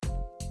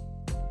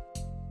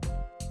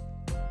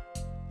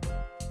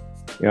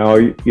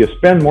You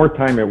spend more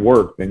time at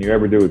work than you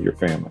ever do with your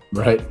family.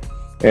 Right.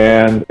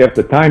 And if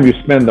the time you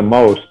spend the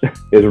most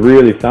is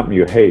really something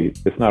you hate,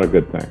 it's not a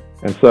good thing.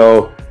 And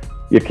so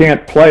you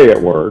can't play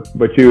at work,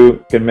 but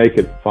you can make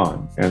it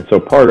fun. And so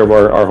part of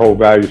our whole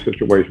value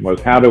situation was,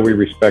 how do we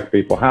respect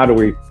people? How do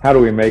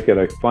we make it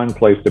a fun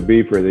place to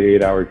be for the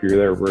 8 hours you're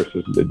there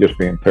versus it just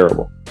being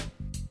terrible?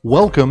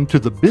 Welcome to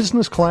the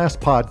Business Class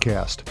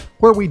Podcast,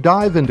 where we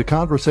dive into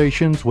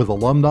conversations with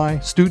alumni,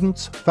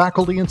 students,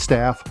 faculty, and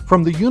staff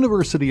from the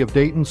University of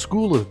Dayton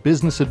School of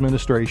Business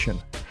Administration.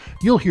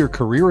 You'll hear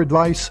career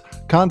advice,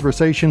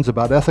 conversations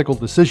about ethical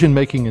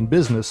decision-making in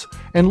business,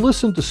 and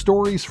listen to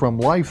stories from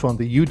life on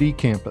the UD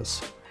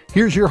campus.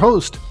 Here's your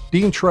host,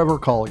 Dean Trevor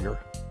Collier.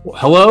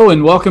 Hello,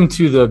 and welcome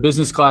to the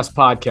Business Class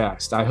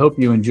Podcast. I hope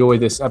you enjoy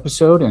this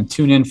episode and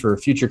tune in for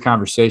future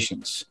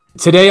conversations.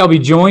 Today, I'll be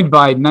joined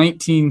by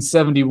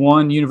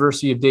 1971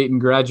 University of Dayton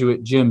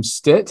graduate Jim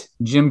Stitt.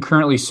 Jim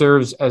currently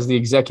serves as the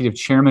executive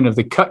chairman of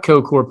the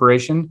Cutco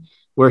Corporation,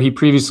 where he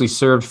previously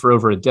served for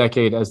over a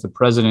decade as the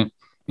president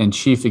and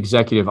chief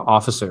executive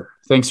officer.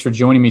 Thanks for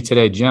joining me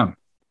today, Jim.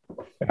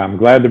 I'm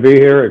glad to be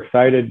here.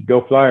 Excited.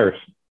 Go Flyers.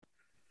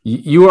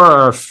 You are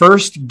our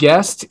first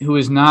guest who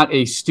is not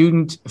a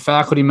student,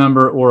 faculty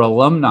member, or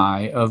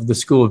alumni of the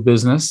School of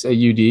Business at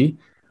UD.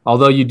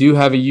 Although you do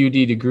have a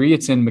UD degree,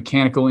 it's in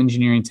mechanical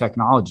engineering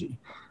technology.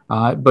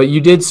 But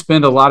you did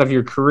spend a lot of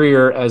your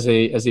career as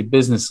a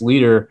business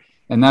leader,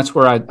 and that's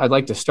where I'd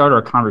like to start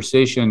our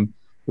conversation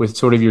with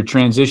sort of your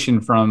transition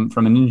from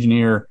an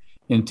engineer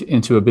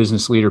into a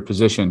business leader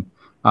position.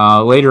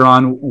 Later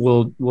on,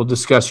 we'll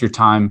discuss your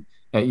time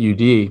at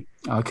UD.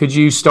 Could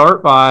you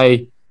start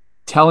by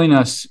telling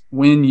us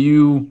when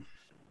you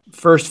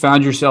first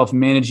found yourself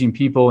managing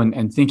people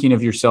and thinking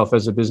of yourself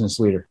as a business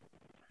leader?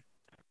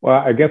 Well,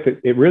 I guess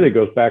it really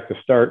goes back to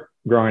start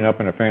growing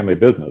up in a family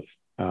business.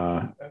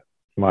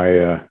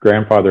 My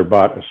grandfather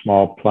bought a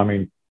small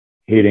plumbing,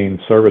 heating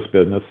service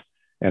business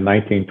in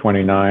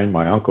 1929.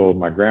 My uncle,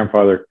 my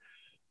grandfather,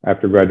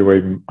 after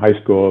graduating high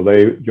school,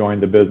 they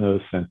joined the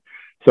business. And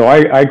so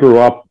I grew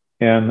up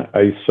in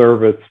a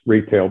service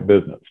retail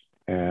business,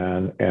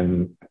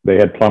 and they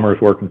had plumbers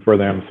working for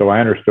them. So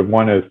I understood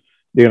one is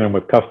dealing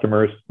with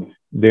customers,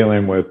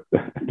 dealing with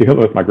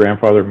my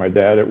grandfather and my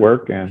dad at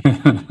work, and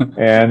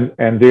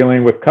and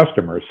dealing with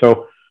customers.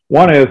 So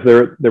one is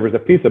there was a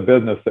piece of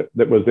business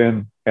that was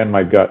in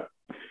my gut.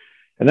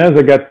 And as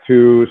I got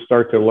to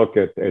start to look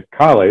at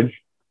college,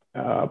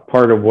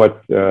 part of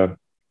what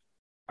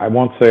I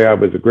won't say I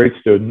was a great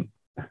student.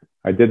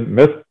 I didn't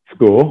miss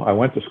school. I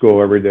went to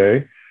school every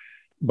day.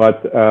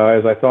 But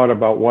as I thought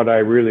about what I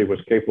really was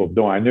capable of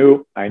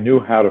doing, I knew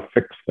how to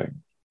fix things.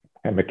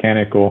 And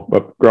mechanical,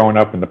 but growing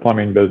up in the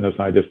plumbing business,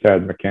 I just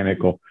had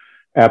mechanical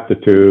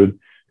aptitude.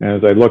 And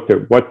as I looked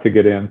at what to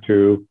get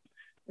into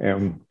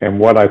and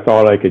what I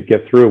thought I could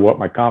get through, what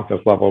my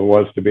confidence level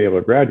was to be able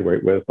to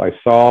graduate with, I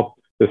saw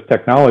this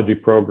technology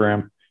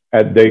program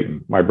at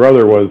Dayton. My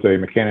brother was a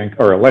mechanic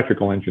or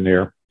electrical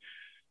engineer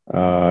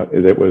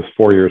that was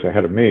 4 years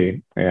ahead of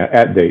me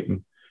at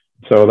Dayton.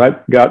 So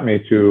that got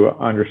me to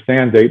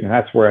understand Dayton.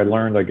 That's where I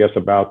learned, I guess,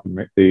 about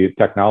the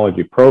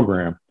technology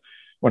program.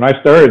 When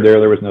I started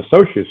there was an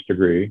associate's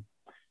degree,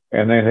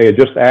 and then they had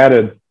just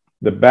added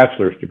the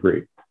bachelor's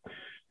degree.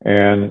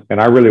 And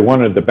I really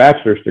wanted the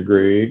bachelor's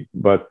degree,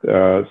 but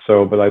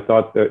I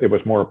thought that it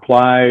was more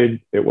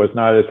applied. It was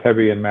not as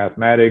heavy in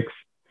mathematics,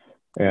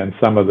 and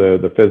some of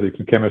the physics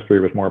and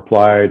chemistry was more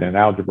applied and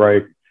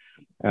algebraic.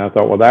 And I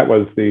thought, well, that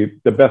was the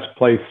best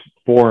place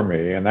for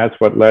me. And that's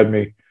what led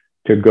me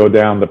to go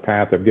down the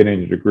path of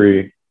getting a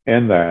degree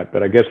in that.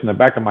 But I guess in the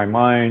back of my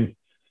mind,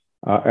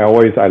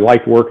 I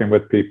liked working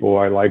with people.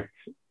 I liked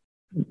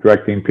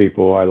directing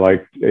people. I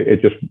liked it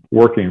just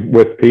working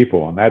with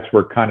people. And that's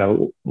where kind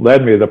of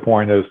led me to the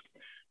point is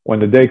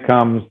when the day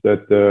comes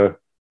that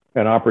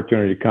an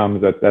opportunity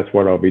comes, that's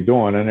what I'll be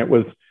doing. And it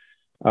was,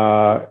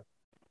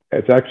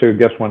 it's actually, I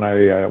guess when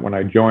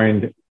I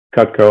joined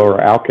Cutco or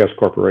Cutco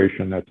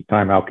Corporation, at the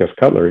time Cutco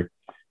Cutlery,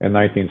 in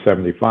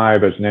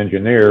 1975 as an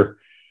engineer,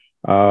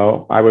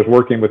 I was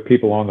working with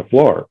people on the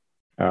floor.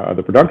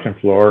 The production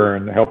floor,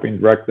 and helping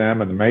direct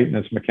them and the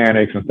maintenance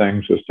mechanics and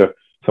things as to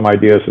some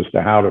ideas as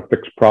to how to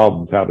fix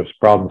problems, how to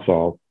problem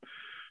solve.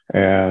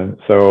 And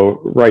so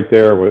right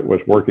there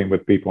was working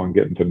with people and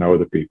getting to know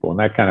the people. And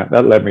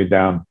that led me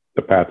down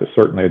the path.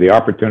 Certainly the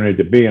opportunity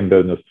to be in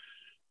business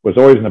was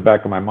always in the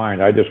back of my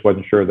mind. I just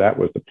wasn't sure that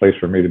was the place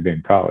for me to be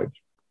in college.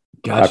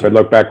 Gotcha. If I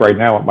look back right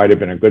now, it might have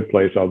been a good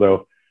place,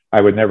 although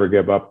I would never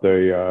give up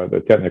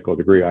the technical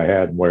degree I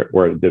had and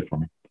where it did for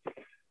me.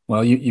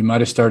 Well, you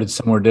might have started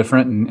somewhere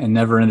different and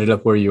never ended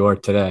up where you are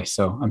today.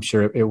 So I'm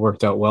sure it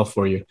worked out well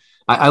for you.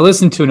 I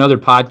listened to another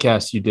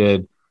podcast you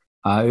did.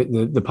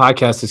 The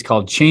podcast is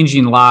called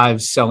Changing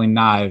Lives, Selling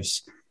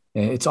Knives.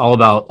 It's all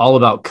about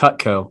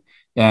Cutco.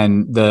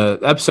 And the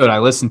episode I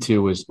listened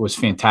to was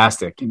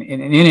fantastic. And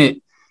in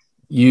it,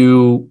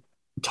 you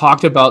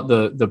talked about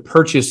the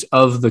purchase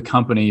of the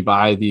company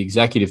by the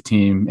executive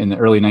team in the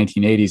early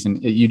 1980s.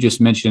 And you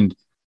just mentioned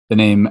the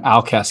name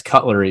Alcas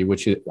Cutlery,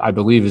 which I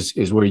believe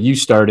is where you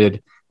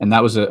started. And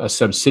that was a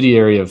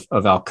subsidiary of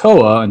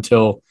Alcoa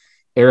until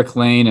Eric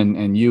Lane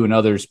and you and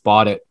others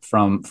bought it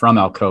from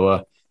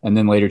Alcoa and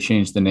then later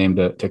changed the name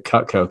to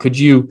Cutco. Could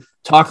you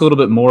talk a little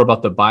bit more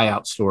about the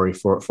buyout story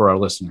for our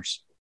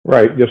listeners?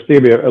 Right. Just to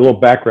give you a little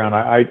background,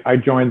 I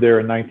joined there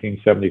in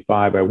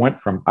 1975.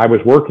 I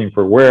was working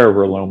for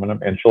Wherever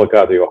Aluminum in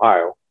Chillicothe,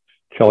 Ohio.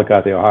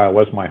 Chillicothe, Ohio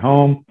was my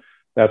home.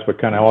 That's what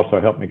kind of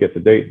also helped me get to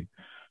Dayton.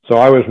 So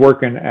I was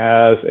working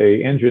as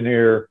a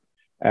engineer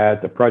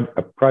at a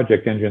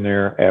project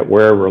engineer at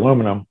Wherever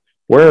Aluminum.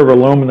 Wherever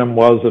Aluminum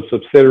was a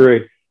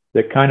subsidiary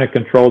that kind of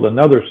controlled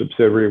another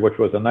subsidiary, which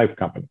was a knife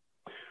company.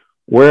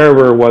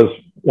 Wherever was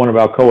one of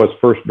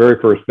Alcoa's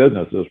very first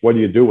businesses. What do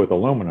you do with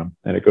aluminum?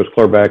 And it goes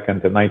clear back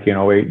into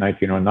 1908,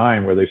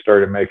 1909, where they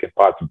started making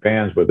pots and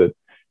pans with it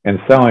and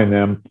selling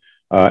them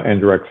in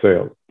direct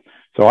sales.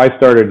 So I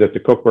started at the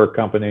cookware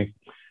company.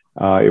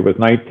 It was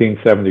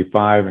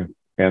 1975,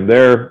 and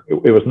there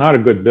it was not a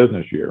good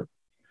business year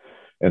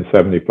in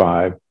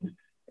 75.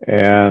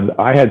 And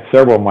I had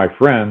several of my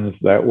friends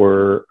that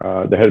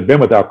had been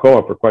with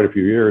Alcoa for quite a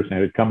few years and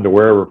had come to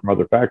Wherever from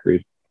other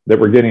factories that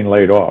were getting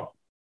laid off.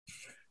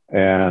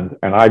 And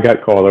I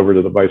got called over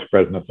to the vice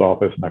president's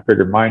office, and I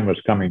figured mine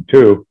was coming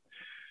too.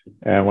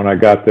 And when I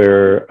got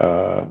there,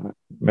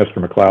 Mr.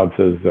 McLeod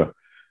says,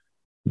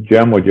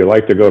 Jim, would you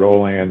like to go to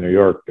Olean, New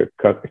York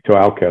to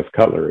Alcas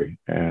Cutlery?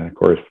 And of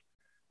course,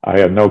 I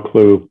had no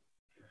clue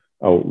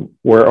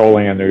where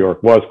Olean, New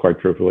York was, quite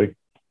truthfully.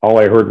 All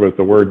I heard was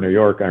the word New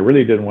York. I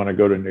really didn't want to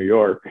go to New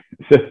York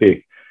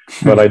City,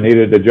 but I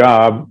needed a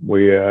job.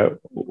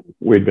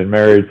 We'd been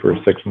married for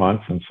 6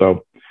 months, and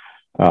so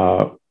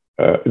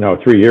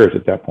 3 years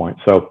at that point.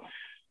 So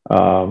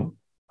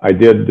I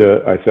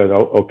said,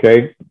 oh,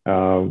 okay,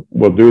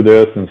 we'll do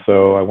this. And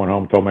so I went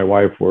home, told my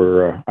wife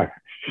I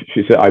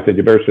said,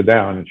 you better sit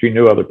down. And she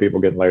knew other people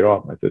getting laid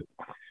off.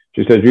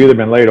 She said, you either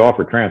been laid off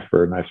or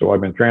transferred. And I said, well,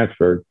 I've been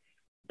transferred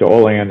to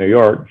Olean, New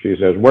York. She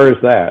says,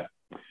 where's that?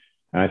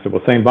 And I said,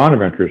 well, St.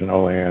 Bonaventure's in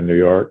Olean, New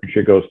York. And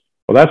she goes,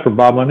 well, that's where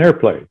Bob Lanier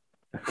played.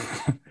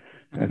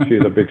 And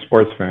she's a big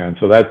sports fan.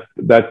 So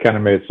that kind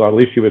of made it. So at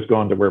least she was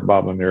going to where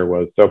Bob Lanier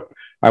was. So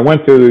I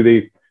went to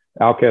the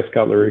Alcas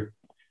Cutlery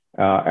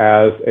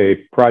as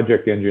a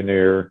project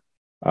engineer.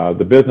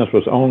 The business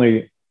was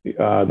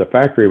the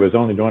factory was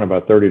only doing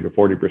about 30 to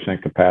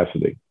 40%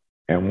 capacity.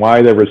 And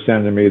why they were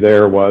sending me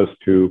there was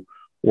to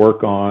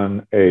work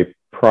on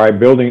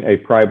building a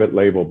private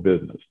label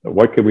business. So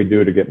what could we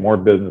do to get more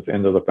business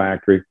into the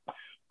factory?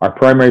 Our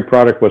primary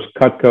product was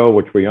Cutco,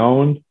 which we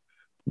owned,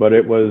 but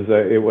it was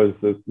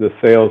the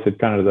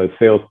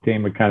sales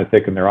team had kind of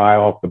taken their eye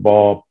off the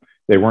ball.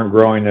 They weren't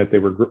growing it.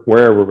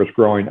 Wherever was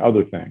growing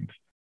other things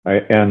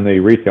in the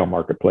retail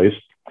marketplace.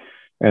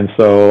 And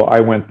so I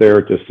went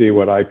there to see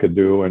what I could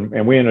do.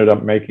 And we ended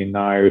up making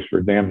knives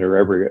for damn near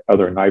every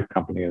other knife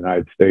company in the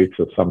United States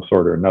of some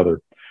sort or another.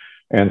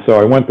 And so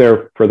I went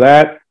there for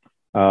that.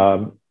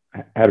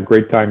 Had a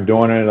great time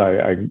doing it.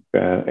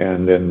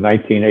 And in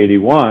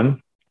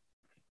 1981,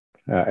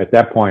 at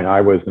that point, I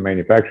was the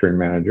manufacturing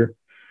manager.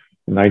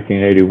 In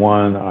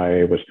 1981,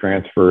 I was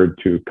transferred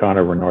to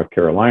Conover, North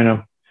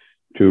Carolina,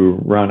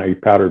 to run a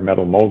powdered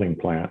metal molding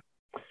plant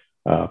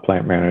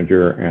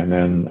manager. And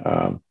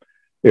then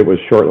it was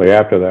shortly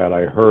after that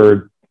I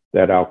heard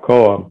that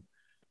Alcoa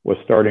was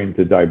starting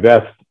to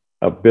divest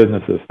of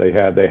businesses they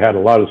had. They had a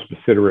lot of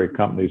subsidiary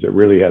companies that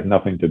really had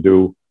nothing to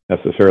do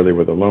necessarily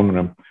with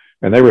aluminum.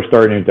 And they were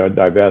starting to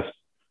divest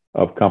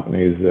of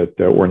companies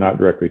that were not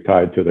directly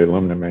tied to the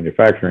aluminum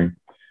manufacturing.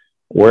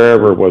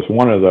 Wherever was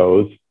one of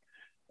those.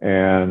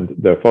 And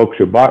the folks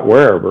who bought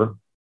Wherever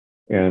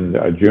in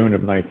June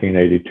of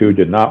 1982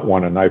 did not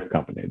want a knife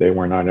company. They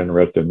were not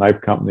interested in a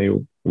knife company.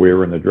 We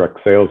were in the direct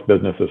sales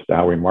business as to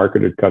how we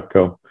marketed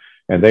Cutco,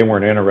 and they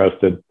weren't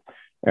interested.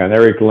 And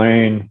Eric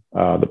Lane,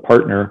 the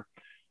partner,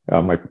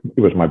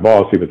 he was my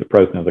boss. He was the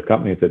president of the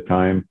company at the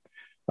time.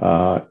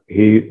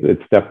 He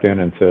had stepped in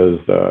and says,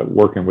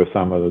 working with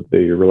some of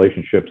the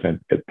relationships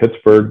at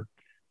Pittsburgh,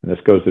 and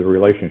this goes to the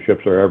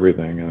relationships are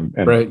everything.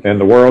 And right. In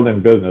the world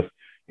and business,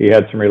 he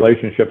had some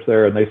relationships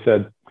there, and they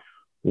said,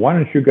 why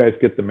don't you guys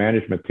get the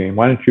management team?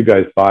 Why don't you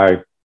guys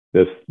buy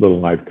this little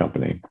knife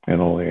company in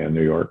Olean,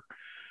 New York?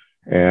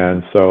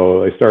 And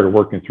so they started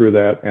working through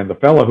that. And the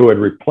fellow who had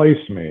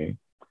replaced me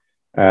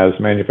as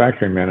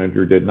manufacturing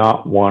manager did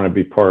not want to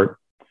be part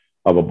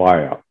of a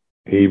buyout.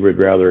 He would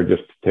rather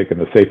just taken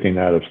the safety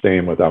net of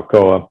staying with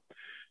Alcoa.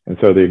 And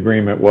so the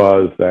agreement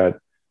was that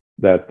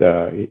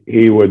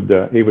he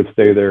would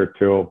stay there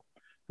till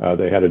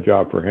they had a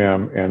job for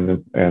him.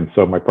 And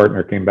so my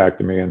partner came back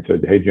to me and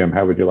said, hey, Jim,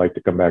 how would you like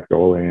to come back to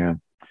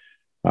Olean?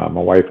 My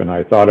wife and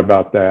I thought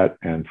about that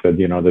and said,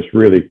 this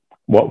really,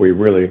 what we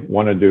really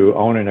want to do,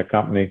 owning a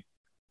company,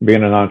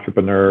 being an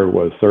entrepreneur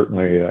was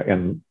certainly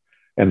in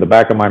the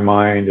back of my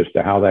mind as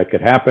to how that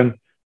could happen.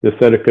 This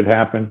said it could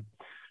happen.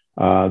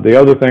 The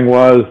other thing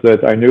was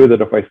that I knew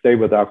that if I stayed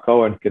with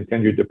Alcoa and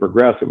continued to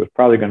progress, it was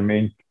probably going to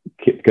mean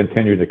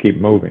continue to keep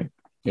moving.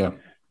 Yeah.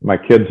 my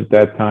kids at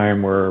that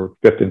time were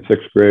fifth and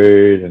sixth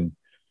grade,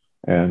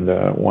 and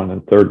one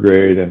in third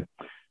grade, and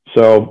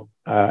so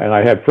and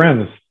I had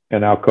friends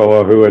in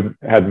Alcoa who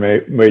had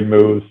made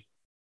moves,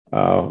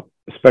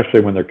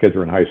 especially when their kids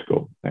were in high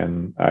school.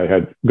 And I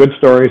had good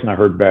stories and I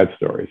heard bad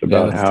stories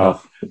about how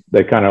tough.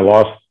 They kind of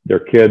lost their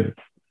kids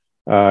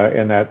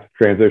in that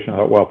transition. I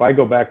thought, well, if I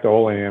go back to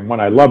Olean, when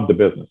I loved the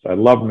business, I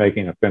loved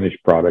making a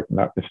finished product,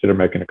 instead of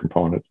making a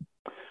component.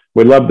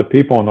 We loved the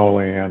people in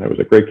Olean. It was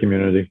a great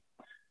community.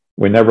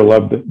 We never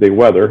loved the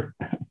weather,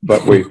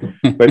 but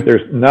but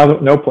there's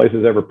no place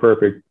is ever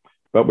perfect,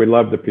 but we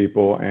loved the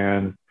people.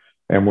 And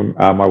when,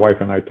 my wife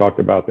and I talked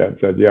about that and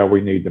said, yeah,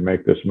 we need to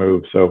make this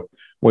move. So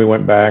we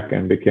went back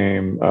and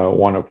became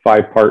one of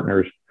 5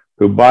 partners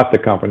who bought the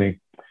company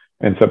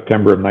in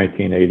September of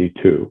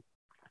 1982.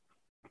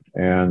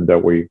 And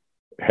we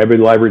heavy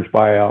leverage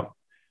buyout,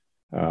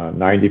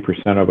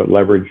 90% of it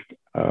leveraged.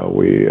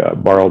 We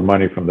borrowed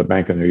money from the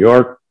Bank of New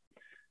York,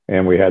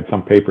 and we had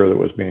some paper that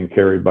was being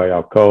carried by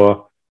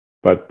Alcoa,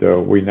 but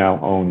we now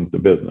own the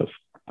business.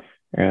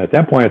 And at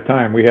that point in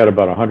time, we had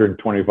about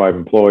 125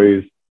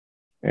 employees,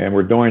 and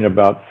we're doing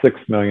about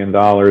 $6 million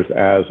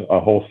as a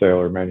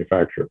wholesaler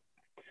manufacturer.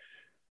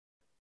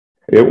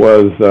 It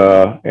was,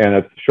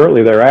 and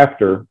shortly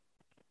thereafter,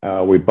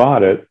 we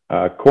bought it,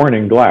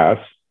 Corning Glass,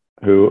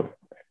 who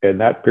in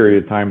that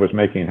period of time was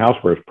making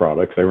housewares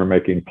products. They were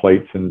making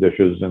plates and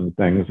dishes and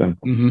things, and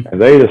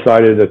they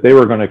decided that they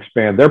were going to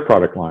expand their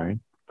product line,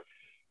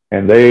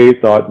 and they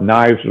thought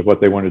knives was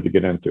what they wanted to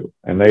get into.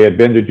 And they had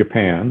been to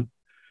Japan,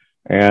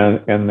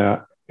 and in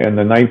the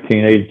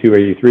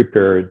 1982-83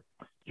 period,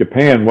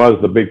 Japan was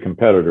the big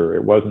competitor.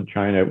 It wasn't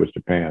China, it was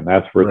Japan.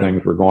 That's where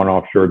things were going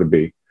offshore to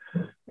be.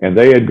 And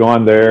they had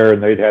gone there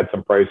and they'd had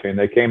some pricing.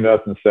 They came to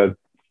us and said,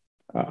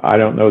 I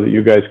don't know that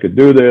you guys could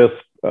do this.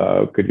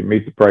 Could you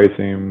meet the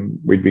pricing?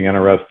 We'd be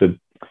interested.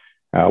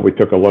 We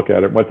took a look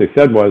at it. What they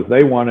said was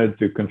they wanted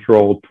to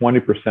control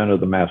 20% of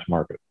the mass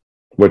market,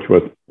 which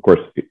was, of course,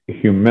 a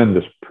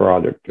humongous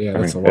project. Yeah,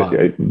 that's a lot.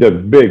 The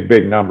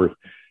big numbers.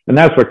 And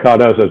that's what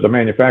caught us as a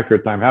manufacturer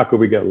at the time. How could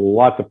we get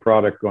lots of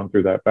product going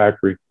through that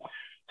factory?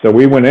 So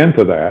we went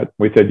into that.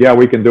 We said, yeah,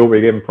 we can do it.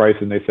 We gave them price,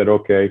 and they said,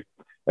 okay.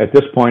 At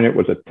this point, it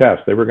was a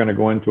test. They were going to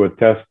go into a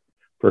test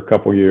for a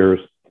couple years.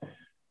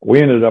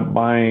 We ended up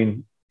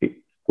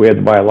we had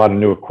to buy a lot of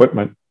new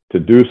equipment to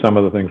do some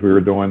of the things we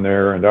were doing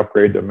there and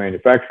upgrade the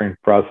manufacturing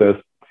process.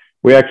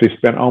 We actually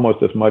spent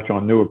almost as much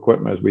on new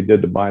equipment as we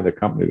did to buy the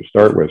company to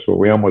start with. So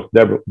we almost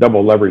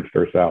double leveraged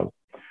ourselves.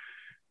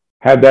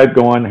 Had that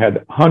going,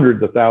 had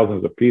hundreds of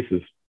thousands of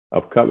pieces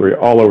of cutlery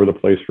all over the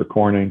place for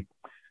Corning.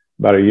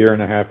 About a year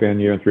and a half in,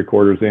 year and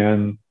 3/4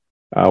 in,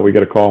 we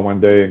get a call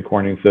one day and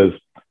Corning says,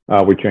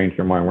 we changed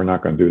our mind. We're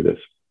not going to do this.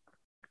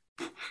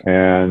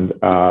 And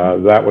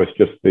that was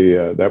just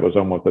that was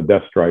almost a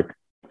death strike.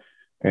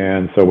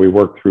 And so we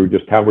worked through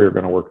just how we were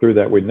going to work through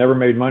that. We'd never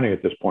made money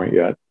at this point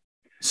yet.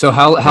 So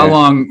how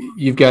long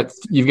you've got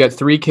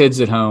 3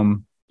 kids at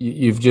home.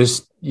 You've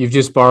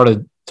just borrowed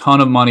a ton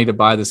of money to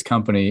buy this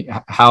company.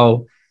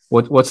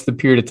 What's the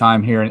period of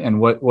time here, and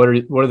what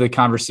are the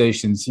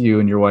conversations you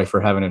and your wife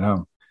are having at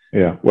home?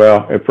 Yeah.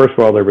 Well, first of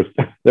all, there was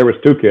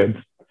 2 kids.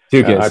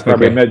 2 kids. I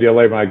probably met you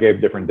later when I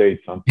gave different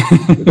dates on.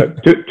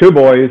 two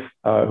boys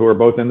who are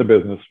both in the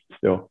business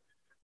still.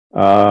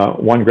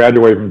 One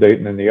graduated from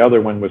Dayton, and the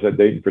other one was at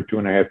Dayton for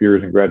 2.5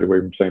 years and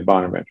graduated from St.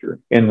 Bonaventure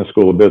in the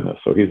School of Business.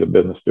 So he's a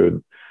business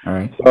student. All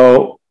right.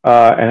 So,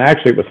 and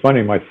actually, it was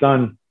funny. My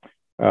son,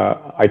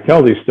 I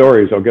tell these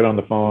stories. I'll get on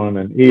the phone,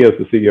 and he is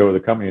the CEO of the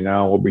company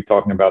now. We'll be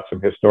talking about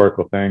some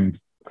historical things,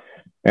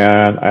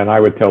 and I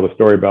would tell the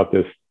story about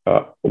this.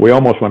 We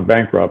almost went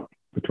bankrupt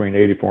between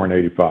 84 and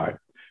 85.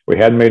 We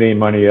hadn't made any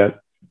money yet,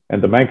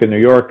 and the Bank of New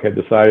York had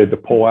decided to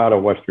pull out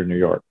of Western New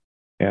York.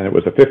 And it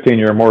was a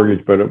 15-year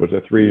mortgage, but it was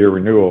a 3-year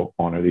renewal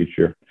on it each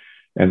year.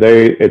 And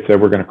it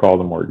said, we're going to call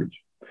the mortgage.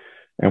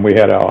 And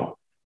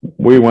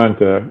we went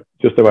to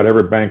just about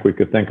every bank we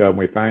could think of. And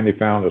we finally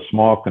found a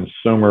small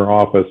consumer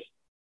office,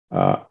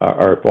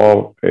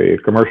 a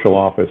commercial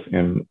office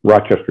in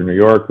Rochester, New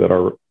York, that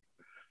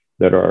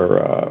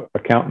our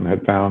accountant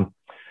had found,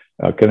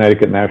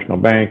 Connecticut National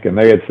Bank. And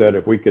they had said,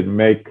 if we could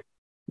make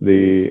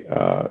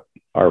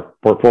our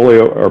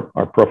portfolio or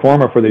our pro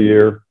forma for the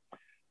year,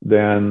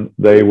 then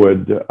they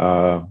would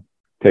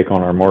take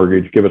on our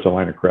mortgage, give us a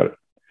line of credit.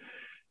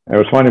 And it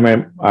was funny,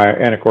 man.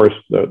 And of course,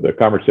 the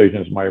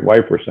conversations my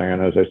wife was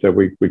saying, as I said,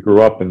 we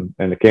grew up in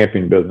the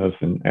camping business,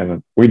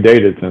 and we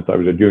dated since I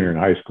was a junior in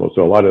high school.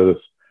 So a lot of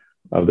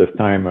this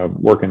time of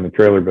working the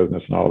trailer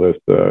business and all this,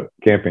 the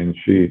camping,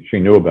 she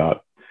knew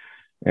about.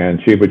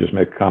 And she would just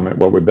make a comment,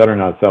 well, we better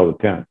not sell the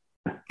tent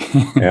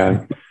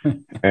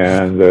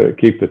and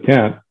keep the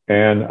tent.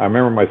 And I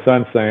remember my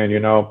son saying,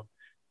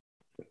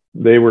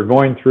 they were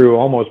going through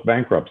almost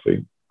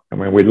bankruptcy. I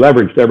mean, we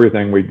leveraged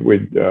everything.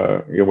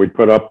 We'd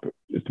put up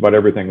just about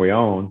everything we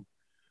own,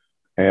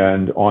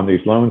 and on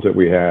these loans that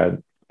we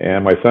had.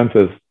 And my son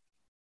says,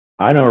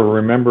 I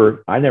never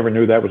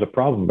knew that was a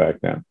problem back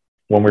then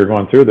when we were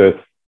going through this.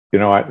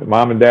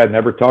 Mom and Dad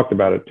never talked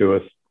about it to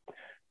us.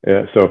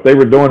 So if they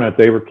were doing it,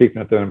 they were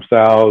keeping it to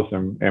themselves,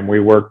 and we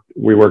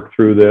worked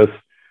through this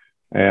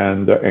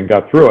and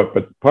got through it.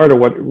 But part of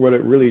what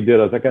it really did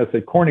is, like I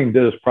said, Corning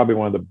did us probably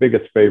one of the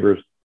biggest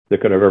favors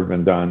that could have ever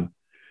been done.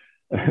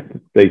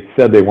 They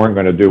said they weren't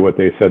going to do what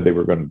they said they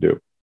were going to do,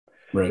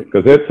 right?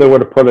 Because it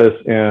would have put us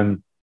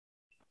in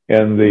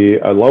the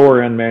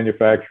lower end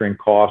manufacturing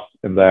costs,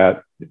 and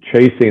that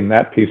chasing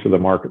that piece of the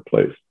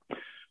marketplace.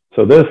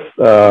 So this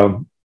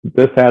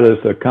had us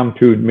a come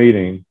to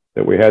meeting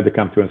that we had to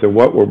come to and say,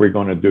 what were we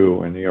going to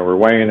do? And we're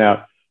weighing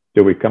out,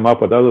 do we come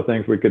up with other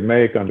things we could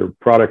make under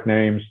product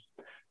names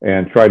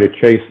and try to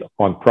chase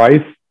on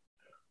price?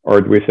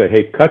 Or do we say,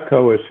 hey,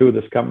 Cutco is who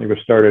this company was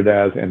started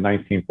as in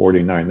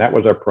 1949. That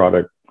was our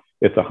product.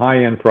 It's a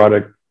high-end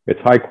product. It's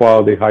high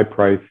quality, high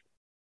price.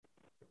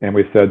 And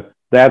we said,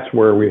 that's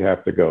where we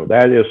have to go.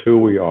 That is who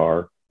we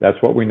are.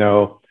 That's what we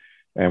know.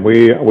 And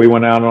we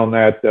went out on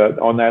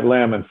that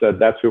limb and said,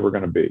 that's who we're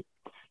going to be.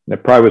 And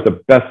it probably was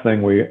the best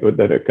thing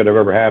that it could have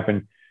ever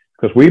happened,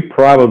 because we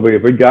probably,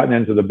 if we'd gotten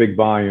into the big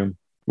volume,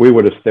 we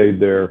would have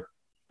stayed there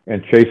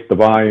and chased the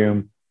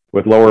volume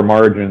with lower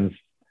margins.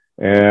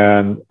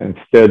 And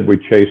instead, we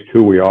chased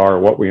who we are,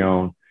 what we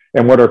own,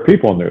 and what our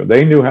people knew.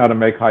 They knew how to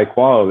make high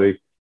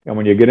quality. And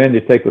when you get in,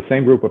 you take the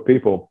same group of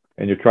people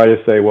and you try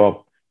to say,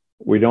 well,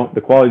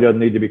 the quality doesn't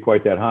need to be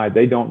quite that high.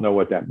 They don't know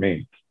what that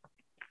means.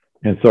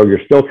 And so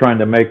you're still trying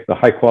to make the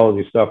high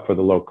quality stuff for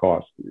the low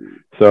cost.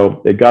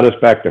 So it got us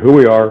back to who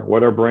we are,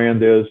 what our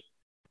brand is,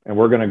 and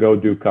we're going to go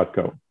do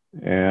Cutco.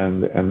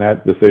 And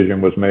that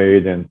decision was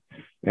made. And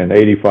in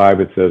 85,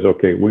 it says,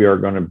 okay, we are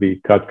going to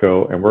be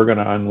Cutco, and we're going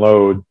to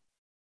unload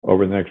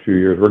over the next few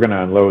years. We're going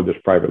to unload this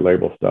private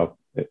label stuff,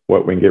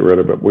 what we can get rid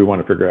of, but we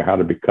want to figure out how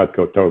to be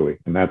Cutco totally.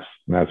 And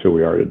that's who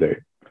we are today.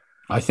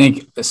 I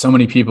think so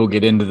many people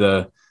get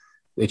into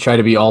they try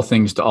to be all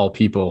things to all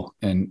people.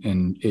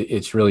 And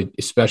it's really,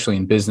 especially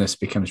in business,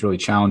 becomes really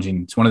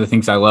challenging. It's one of the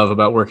things I love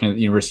about working at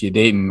the University of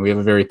Dayton. We have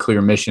a very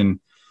clear mission,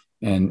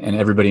 and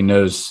everybody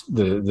knows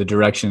the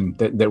direction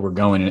that we're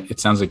going. And it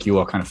sounds like you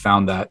all kind of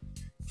found that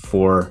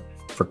for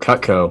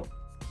Cutco.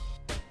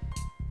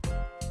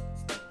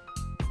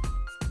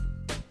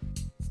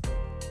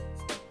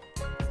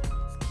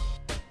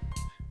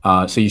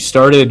 So you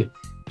started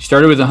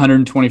with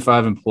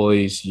 125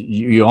 employees.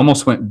 You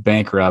almost went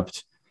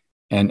bankrupt.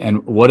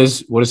 And what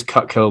does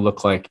Cutco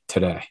look like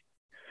today?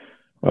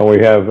 Well,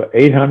 we have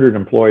 800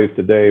 employees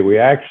today. We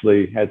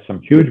actually had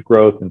some huge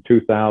growth in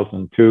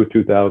 2002,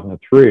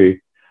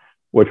 2003,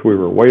 which we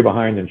were way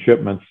behind in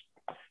shipments.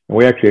 And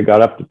we actually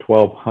got up to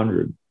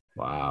 1,200.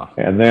 Wow.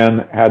 And then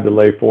had to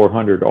lay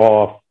 400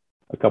 off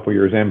a couple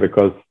years in,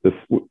 because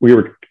we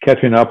were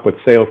catching up with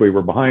sales we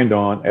were behind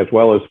on, as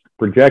well as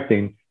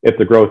projecting if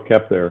the growth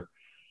kept there.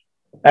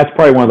 That's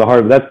probably the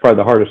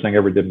hardest thing I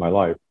ever did in my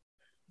life,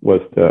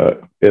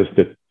 is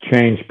to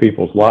change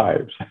people's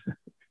lives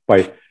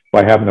by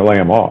having to lay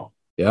them off.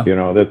 Yeah.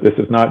 This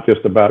is not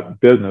just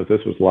about business.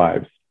 This was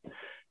lives.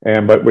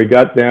 But we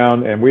got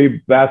down, and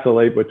we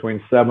vacillate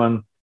between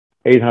 700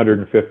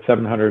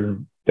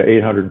 to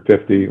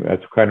 850.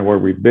 That's kind of where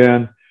we've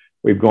been.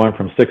 We've gone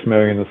from 6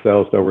 million in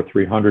sales to over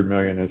 300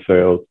 million in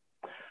sales.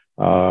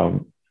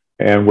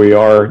 And we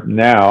are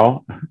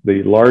now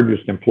the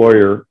largest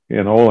employer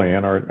in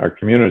Olean, our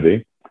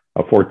community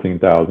of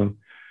 14,000.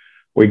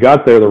 We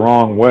got there the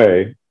wrong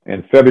way.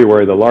 In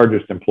February, the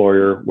largest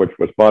employer, which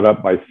was bought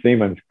up by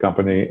Siemens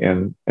Company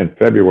in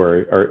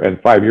February, and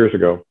 5 years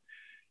ago,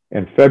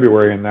 in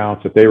February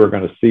announced that they were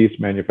going to cease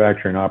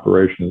manufacturing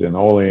operations in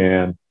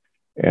Olean,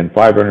 and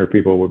 500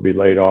 people would be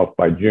laid off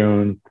by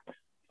June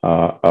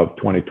of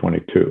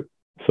 2022.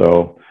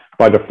 So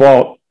by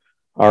default,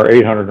 our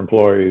 800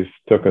 employees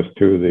took us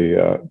to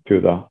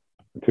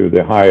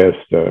the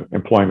highest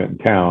employment in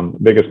town,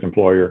 biggest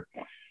employer.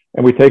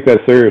 And we take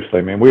that seriously.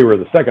 I mean, we were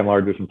the second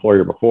largest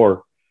employer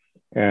before,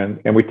 and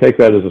we take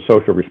that as a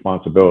social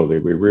responsibility.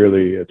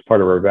 It's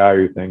part of our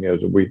value thing, is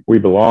we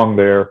belong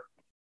there.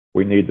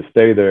 We need to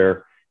stay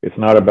there. It's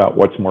not about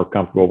what's more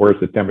comfortable. Where's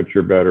the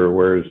temperature better?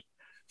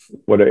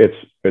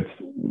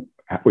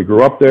 We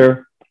grew up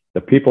there.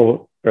 The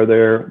people are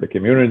there. The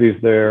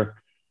community's there.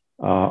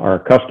 Our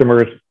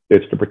customers,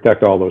 it's to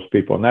protect all those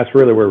people. And that's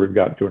really where we've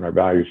gotten to in our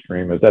value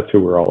stream, is that's who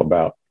we're all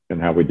about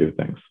and how we do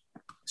things.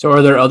 So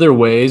are there other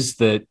ways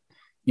that,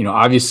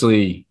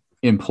 obviously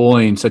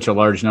employing such a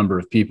large number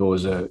of people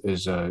is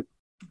a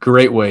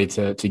great way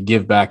to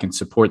give back and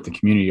support the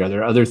community? Are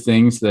there other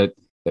things that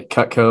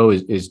Cutco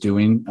is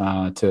doing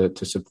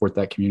to support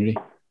that community?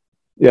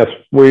 Yes,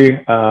 we,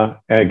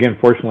 again,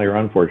 fortunately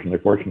or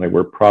fortunately,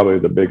 we're probably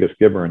the biggest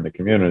giver in the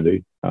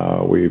community.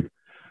 The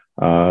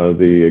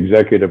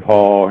executive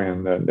hall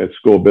and the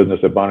school of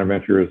business at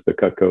Bonaventure is the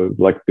Cutco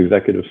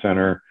Executive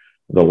Center.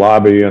 The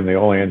lobby in the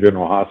Olean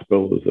General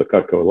Hospital is the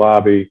Cutco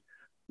lobby.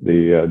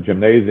 The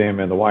gymnasium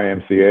in the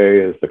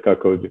YMCA is the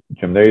Cutco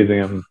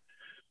gymnasium.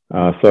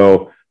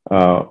 So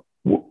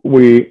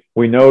we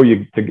know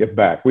to give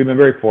back. We've been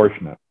very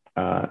fortunate.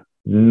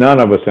 None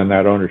of us in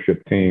that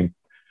ownership team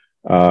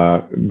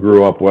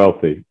grew up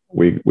wealthy.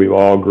 we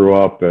all grew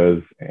up as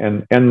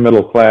in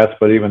middle class,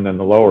 but even in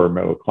the lower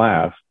middle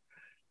class.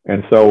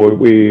 And so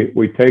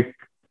we take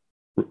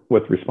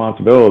with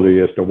responsibility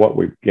as to what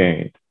we've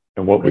gained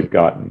and what we've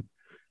gotten.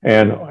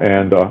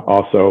 And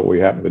also we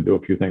happen to do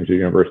a few things at the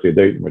University of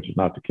Dayton, which is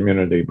not the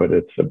community, but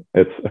it's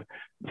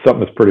something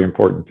that's pretty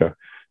important to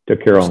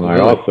Carol and I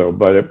also.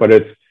 But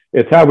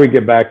it's how we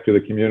get back to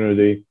the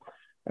community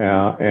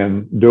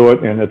and do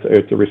it. And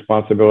it's a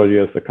responsibility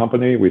as the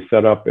company. We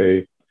set up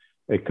a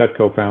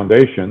Cutco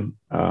Foundation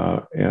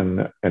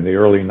in the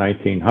early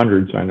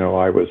 1900s. I know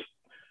I was,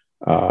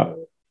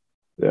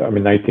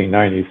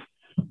 1990s,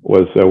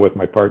 was with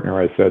my partner.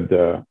 I said,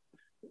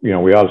 we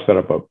ought to set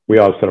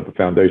up a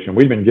foundation.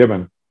 We've been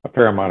given a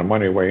fair amount of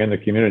money away in the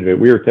community, but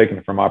we were taking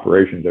it from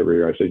operations every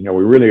year. I said,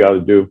 we really ought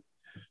to do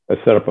is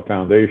set up a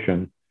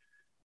foundation.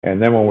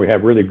 And then when we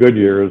have really good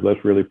years,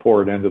 let's really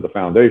pour it into the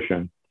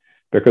foundation,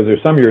 because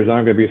there's some years that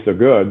aren't going to be so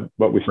good,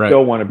 but we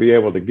still want to be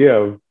able to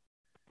give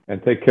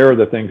and take care of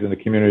the things in the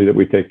community that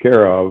we take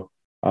care of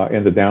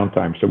in the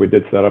downtime. So we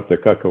did set up the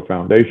Cutco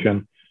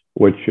Foundation,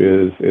 which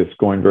is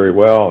going very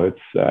well. It's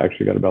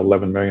actually got about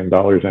 $11 million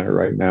in it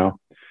right now.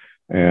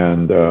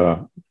 And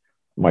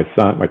my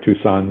two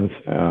sons,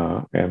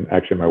 and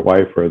actually my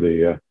wife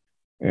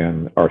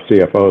and our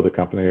CFO of the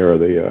company are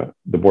the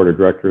board of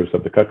directors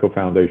of the Cutco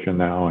Foundation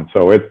now. And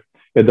so it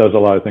does a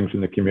lot of things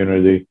in the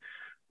community.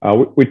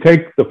 We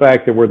take the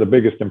fact that we're the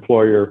biggest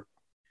employer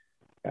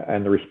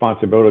and the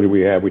responsibility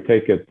we have, we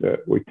take it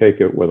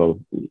with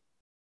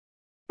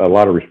a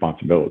lot of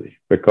responsibility,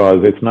 because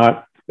it's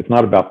not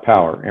about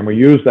power, and we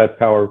use that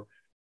power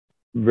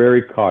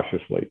very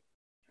cautiously.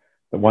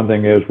 The one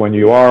thing is, when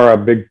you are a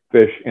big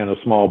fish in a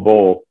small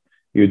bowl,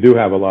 you do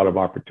have a lot of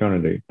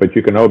opportunity, but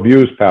you can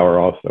abuse power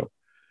also.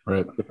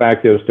 Right. The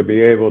fact is, to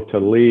be able to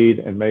lead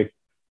and make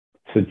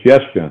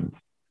suggestions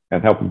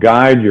and help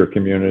guide your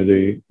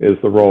community is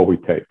the role we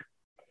take.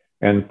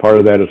 And part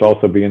of that is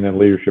also being in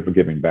leadership of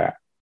giving back,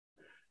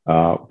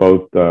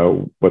 both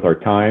with our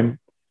time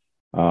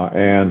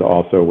and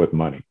also with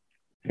money.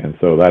 And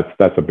so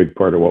that's a big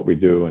part of what we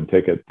do, and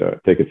take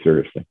it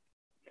seriously.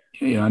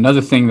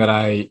 Another thing that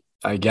I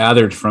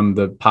gathered from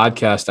the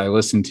podcast I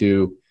listened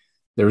to,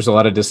 there was a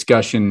lot of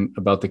discussion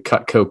about the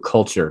Cutco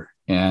culture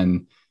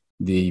and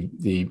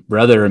the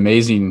rather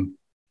amazing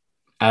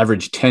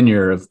average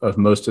tenure of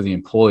most of the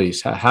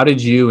employees. How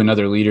did you and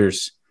other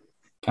leaders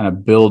kind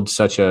of build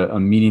such a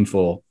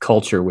meaningful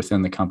culture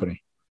within the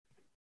company?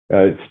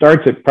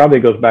 It probably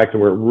goes back to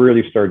where it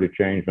really started to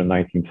change in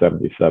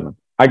 1977.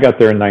 I got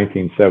there in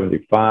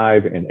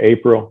 1975 in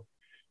April.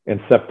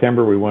 In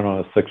September, we went on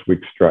a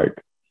 6-week strike.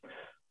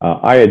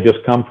 I had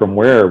just come from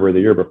wherever the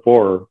year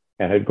before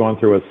and had gone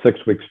through a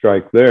 6-week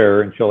strike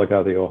there in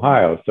Chillicothe,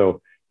 Ohio.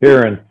 So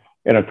here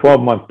in a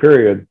 12-month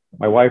period,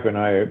 my wife and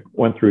I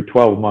went through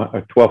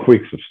 12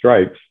 weeks of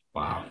strikes.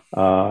 Wow.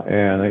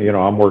 And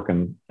I'm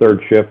working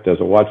third shift as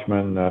a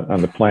watchman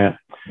on the plant.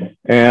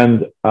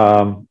 And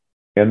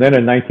then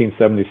in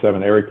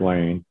 1977, Eric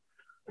Lane,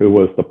 who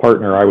was the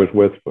partner I was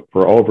with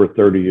for over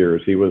 30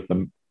 years, he was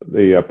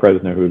the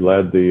president who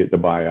led the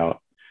buyout.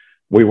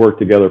 We worked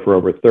together for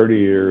over 30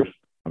 years.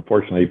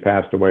 Unfortunately, he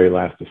passed away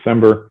last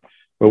December,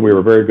 but we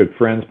were very good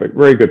friends, but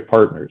very good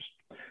partners.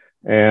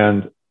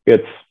 And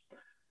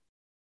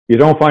you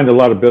don't find a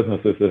lot of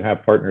businesses that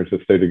have partners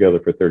that stay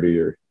together for 30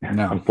 years.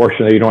 No.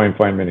 Unfortunately, you don't even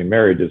find many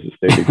marriages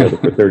that stay together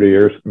for 30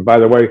 years. And by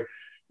the way,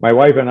 my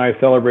wife and I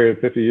celebrated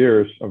 50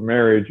 years of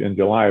marriage in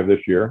July of this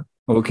year.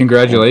 Well,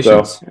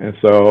 congratulations. And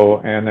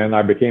then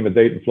I became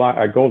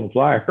a Golden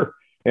Flyer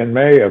in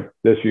May of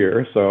this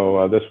year.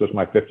 So this was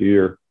my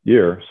 50-year.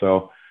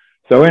 So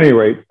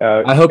anyway,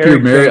 I hope you're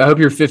married. I hope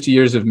your 50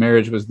 years of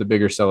marriage was the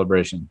bigger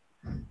celebration.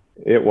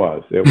 It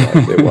was.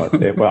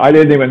 I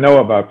didn't even know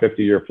about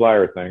 50-year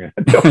flyer thing.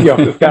 It's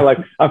kind of like,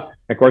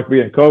 of course,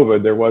 being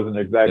COVID, there wasn't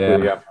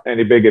exactly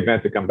any big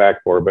event to come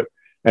back for.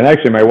 And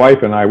actually, my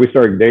wife and I, we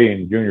started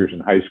dating juniors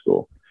in high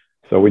school.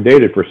 So we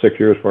dated for 6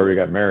 years before we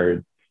got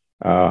married.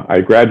 I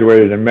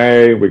graduated in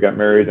May. We got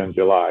married in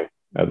July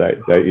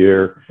that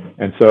year.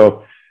 And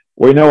so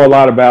we know a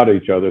lot about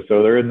each other.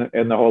 So they're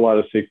in the whole lot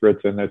of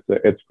secrets, and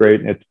it's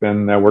great. It's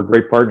been, we're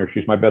great partners.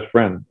 She's my best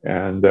friend,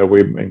 and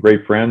we've been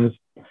great friends.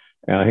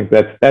 And I think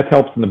that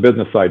helps in the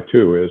business side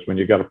too, is when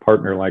you got a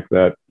partner like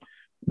that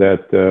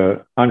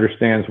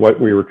understands what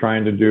we were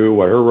trying to do,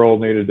 what her role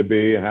needed to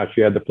be, and how she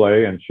had to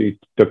play. And she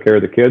took care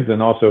of the kids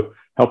and also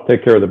helped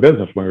take care of the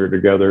business when we were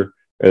together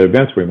at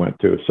events we went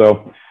to.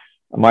 So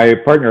my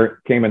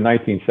partner came in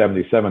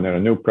 1977, and a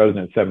new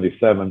president in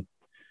 77.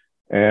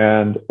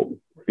 And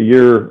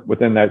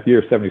within that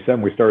year,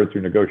 77, we started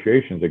through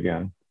negotiations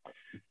again.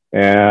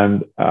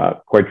 And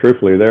quite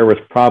truthfully, there was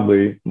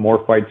probably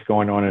more fights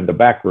going on in the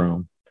back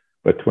room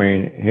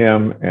between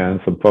him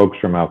and some folks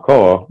from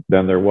Alcoa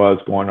than there was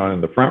going on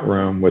in the front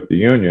room with the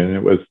union.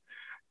 It was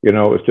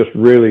just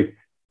really,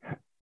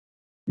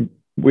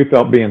 we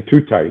felt being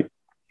too tight,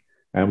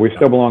 and we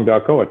still belonged to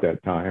Alcoa at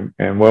that time.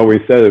 And what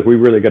we said is, we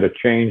really got to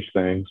change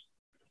things.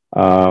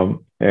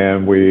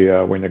 And we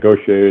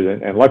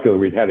negotiated, and luckily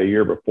we'd had a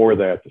year before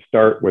that to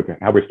start with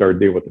how we started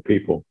dealing with the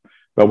people.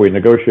 But we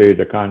negotiated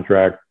a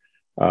contract,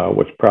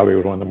 which probably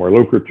was one of the more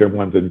lucrative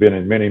ones and been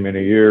in many,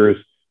 many years.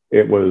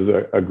 It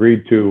was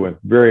agreed to with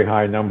very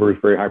high numbers,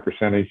 very high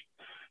percentage.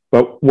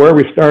 But where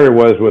we started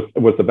was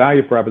the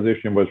value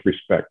proposition was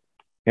respect,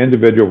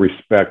 individual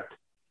respect,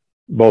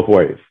 both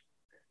ways.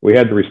 We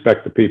had to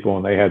respect the people,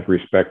 and they had to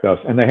respect us,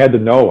 and they had to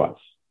know us.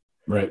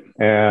 Right.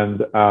 And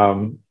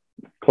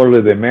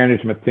clearly, the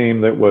management team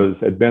that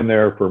had been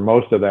there for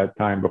most of that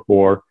time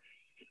before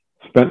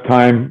spent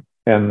time,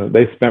 and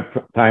they spent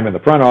time in the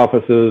front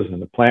offices,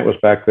 and the plant was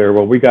back there.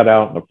 Well, we got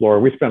out on the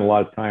floor. We spent a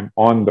lot of time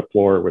on the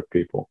floor with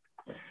people.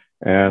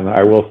 And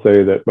I will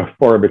say that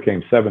before I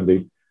became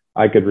 70,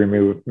 I could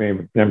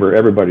remember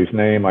everybody's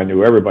name. I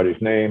knew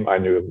everybody's name. I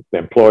knew the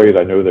employees.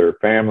 I knew their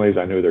families.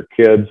 I knew their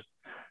kids.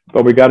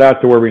 But we got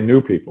out to where we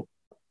knew people,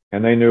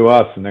 and they knew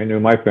us, and they knew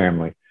my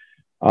family.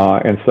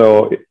 And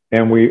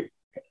we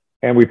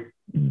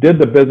did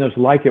the business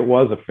like it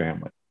was a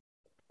family.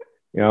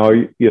 You know,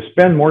 you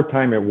spend more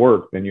time at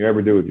work than you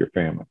ever do with your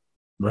family.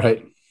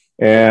 Right.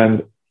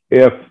 And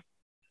if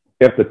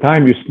the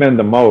time you spend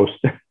the most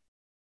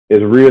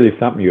is really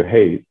something you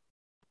hate,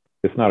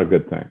 it's not a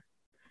good thing.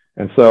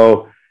 And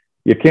so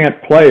you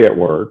can't play at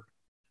work,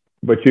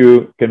 but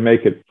you can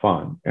make it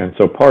fun. And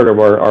so part of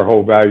our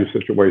whole value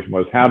situation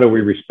was, how do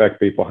we respect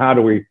people? How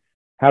do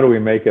we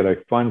make it a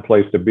fun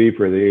place to be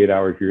for the 8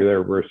 hours you're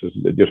there versus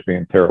it just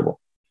being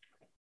terrible?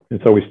 And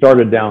so we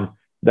started down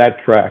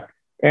that track,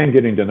 and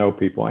getting to know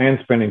people and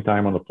spending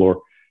time on the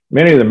floor.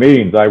 Many of the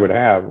meetings I would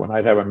have, when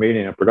I'd have a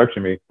meeting, a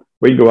production meeting,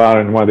 we'd go out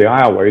in one of the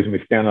aisleways and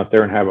we stand out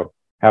there and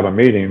have a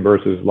meeting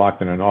versus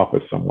locked in an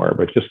office somewhere.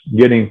 But just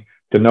getting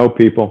to know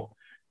people,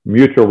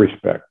 mutual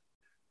respect.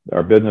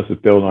 Our business is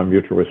built on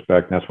mutual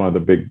respect, and that's one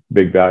of the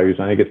big values.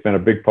 I think it's been a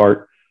big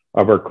part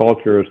of our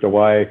culture as to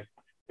why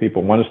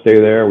people want to stay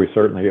there. We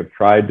certainly have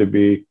tried to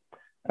be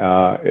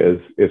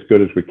as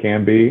good as we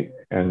can be,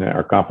 and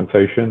our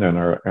compensation and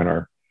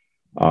our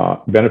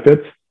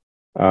benefits,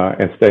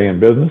 and stay in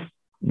business.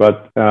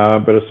 But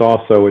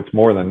it's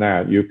more than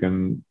that.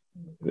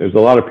 There's a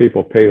lot of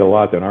people paid a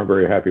lot that aren't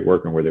very happy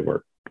working where they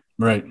work.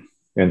 Right.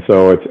 And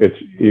so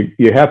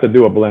you have to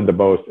do a blend of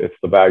both. It's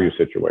the value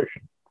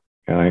situation.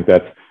 And I think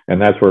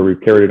that's where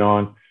we've carried it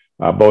on.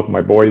 Both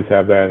my boys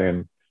have that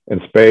in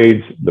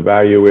spades. The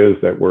value is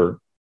that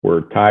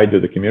we're tied to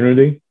the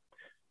community.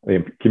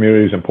 The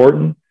community is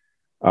important.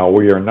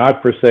 We are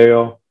not for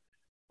sale.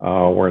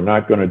 We're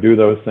not going to do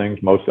those things.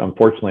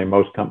 Unfortunately,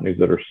 most companies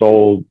that are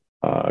sold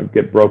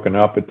get broken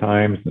up at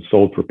times and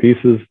sold for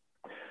pieces.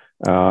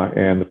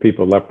 And the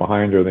people left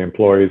behind are the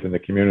employees, and the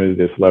community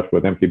that's left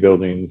with empty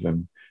buildings.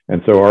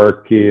 And so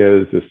our key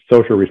is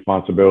social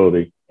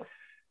responsibility.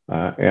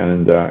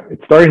 And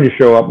it's starting to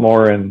show up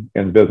more in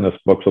business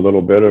books a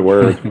little bit, of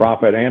where it's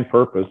profit and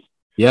purpose.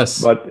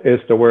 Yes. But as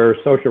to where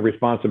social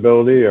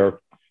responsibility,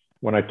 or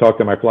when I talk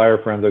to my flyer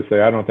friends, I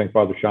say, I don't think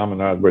Father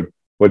Chaminade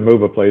would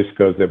move a place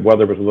because the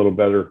weather was a little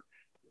better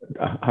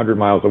 100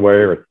 miles away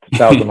or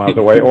 1,000 miles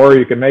away, or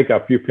you can make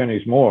a few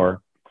pennies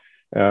more.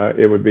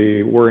 It would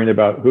be worrying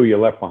about who you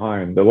left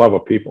behind, the love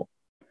of people,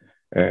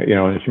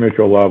 and it's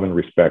mutual love and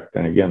respect.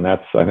 And again,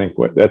 that's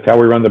how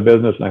we run the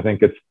business. And I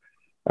think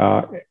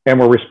and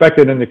we're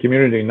respected in the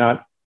community,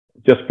 not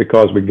just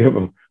because we give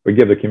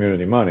the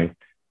community money,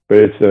 but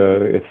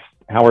it's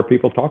how our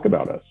people talk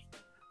about us,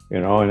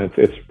 and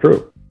it's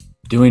true.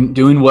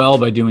 Doing well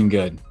by doing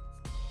good.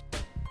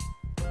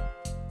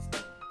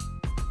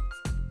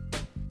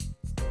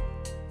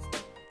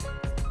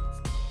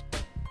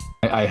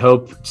 I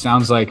hope,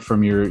 sounds like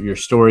from your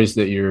stories,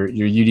 that your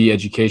UD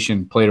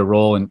education played a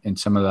role in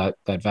some of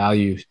that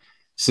value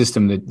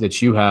system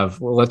that you have.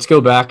 Well, let's go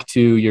back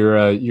to you're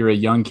a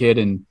young kid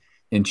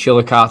in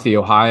Chillicothe,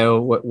 Ohio.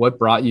 What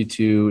brought you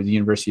to the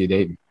University of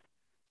Dayton?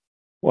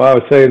 Well, I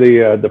would say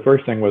the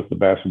first thing was the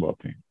basketball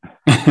team.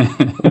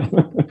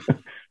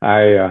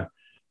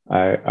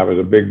 I was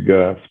a big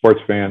sports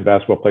fan.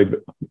 Played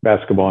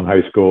basketball in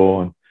high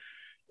school,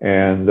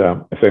 and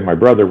I say my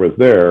brother was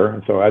there,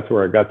 and so that's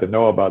where I got to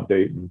know about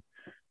Dayton.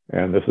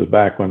 And this is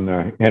back when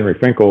Henry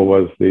Finkel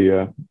was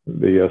the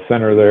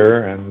center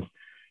there, and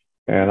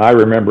I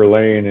remember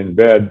laying in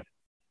bed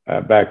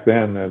back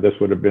then. This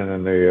would have been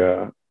in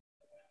the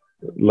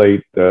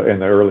in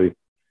the early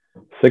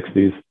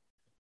 60s,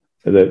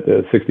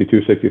 that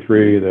 62,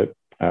 63, that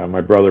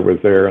my brother was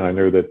there, and I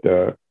knew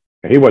that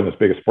he wasn't as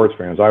big a sports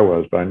fan as I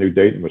was, but I knew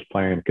Dayton was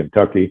playing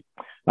Kentucky.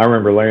 I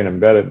remember laying in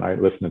bed at night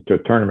listening to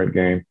a tournament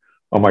game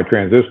on my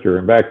transistor.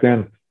 And back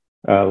then,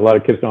 a lot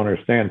of kids don't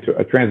understand,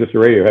 a transistor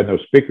radio had no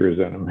speakers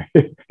in them.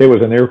 It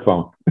was an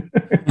earphone.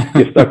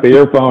 You stuck the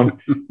earphone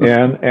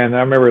in, and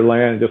I remember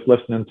laying just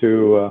listening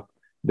to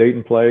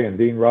Dayton play and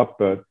Dean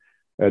Rupp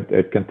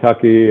at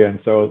Kentucky. And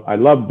so I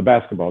loved the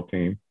basketball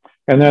team.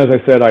 And then, as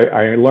I said,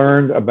 I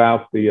learned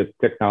about the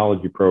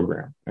technology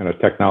program and a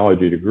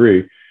technology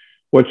degree,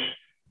 which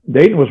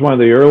Dayton was one of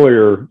the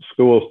earlier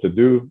schools to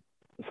do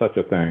such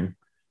a thing,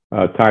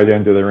 tied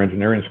into their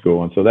engineering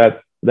school. And so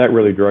that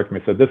really directed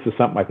me. I said, this is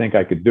something I think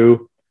I could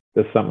do.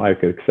 this is something I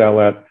could excel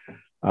at.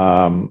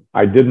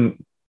 I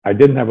didn't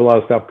have a lot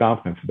of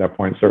self-confidence at that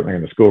point, certainly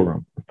in the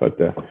schoolroom, but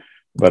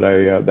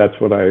that's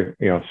what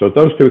so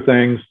those two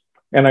things.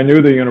 And I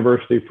knew the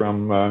university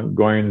from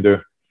going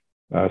to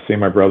see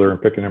my brother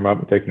and picking him up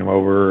and taking him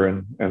over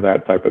and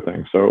that type of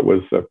thing. So it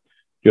was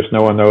just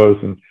knowing those,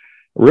 and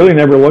really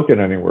never looked at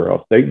anywhere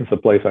else. Dayton's the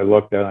place I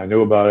looked at. I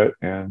knew about it,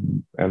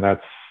 and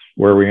that's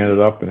where we ended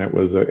up, and it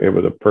was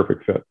a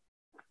perfect fit.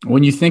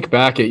 When you think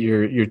back at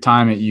your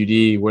time at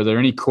UD, were there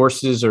any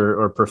courses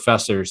or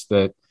professors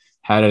that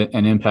had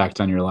an impact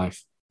on your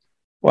life?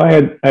 Well, I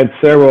had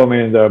several. I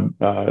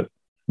mean,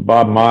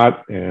 Bob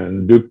Mott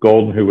and Duke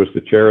Golden, who was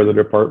the chair of the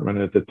department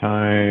at the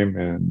time,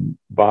 and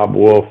Bob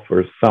Wolf,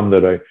 or some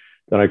that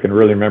I can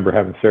really remember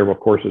having several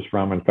courses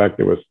from. In fact,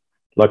 it was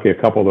lucky a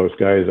couple of those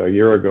guys. A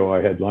year ago,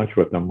 I had lunch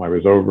with them. I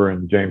was over,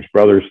 and James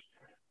Brothers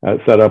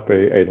set up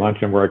a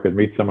luncheon where I could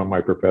meet some of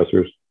my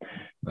professors.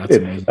 That's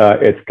amazing.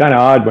 It's kind of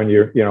odd when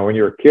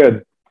you're a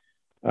kid,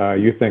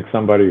 you think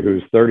somebody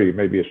who's 30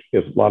 maybe is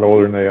a lot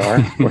older than they are.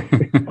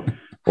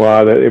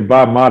 Well,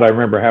 Bob Mott, I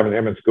remember having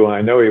him in school, and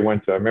I know I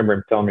remember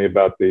him telling me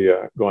about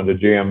going to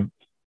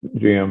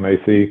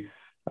GMAC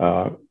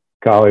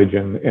college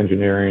and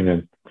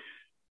engineering,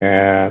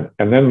 and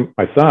then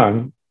my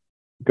son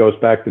goes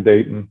back to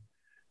Dayton,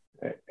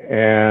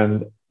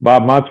 and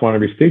Bob Mott's one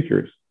of his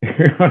teachers.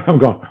 I'm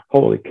going,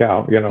 holy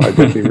cow! I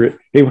guess he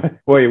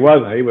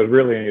wasn't. He was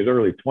really in his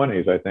early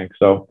 20s, I think.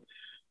 So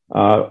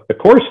the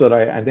course that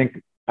I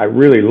think I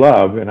really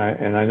love, and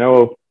I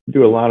know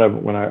do a lot of,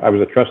 when I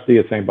was a trustee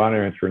at St.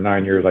 Bonaventure for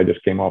 9 years. I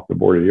just came off the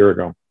board a year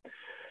ago.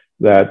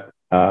 That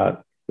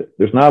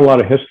there's not a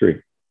lot of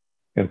history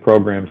in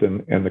programs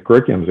and the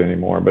curriculums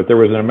anymore, but there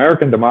was an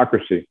American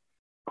democracy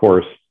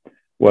course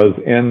was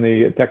in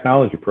the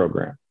technology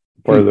program,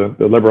 part of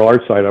the liberal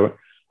arts side of it.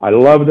 I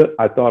loved it.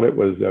 I thought it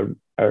was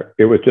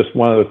just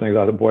one of those things.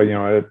 I thought, boy,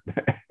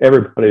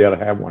 everybody ought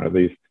to have one of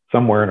these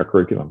somewhere in a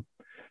curriculum.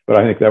 But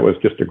I think that was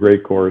just a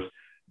great course.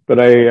 But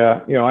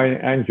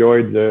I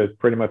enjoyed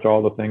pretty much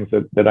all the things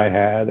that I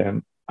had,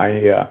 and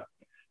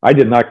I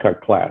did not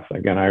cut class.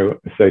 Again, I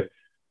say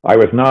I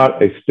was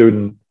not a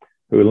student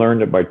who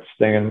learned it by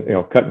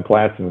cutting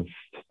class and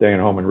staying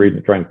home and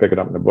reading, trying to pick it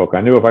up in the book. I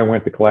knew if I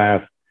went to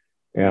class,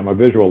 and I'm a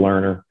visual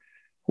learner,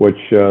 which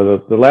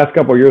the last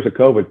couple of years of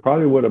COVID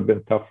probably would have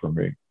been tough for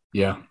me.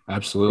 Yeah,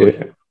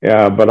 absolutely.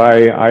 But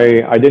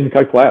I didn't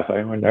cut class.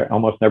 I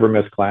almost never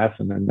missed class,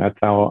 and then that's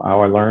how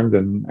I learned,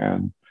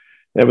 and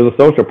it was a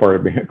social part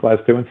of being in class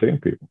too and seeing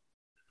people.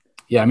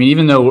 Yeah, I mean,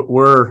 even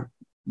though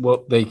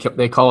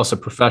they call us a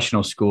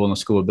professional school in the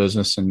School of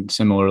Business, and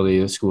similarly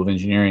the School of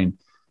Engineering,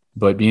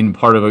 but being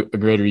part of a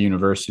greater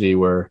university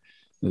where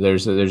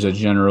there's a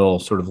general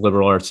sort of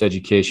liberal arts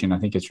education, I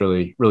think it's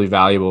really, really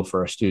valuable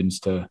for our students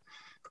to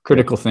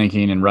critical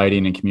thinking and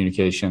writing and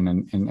communication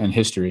and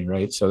history,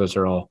 right? So those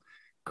are all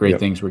great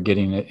things we're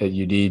getting at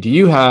UD. Do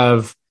you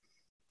have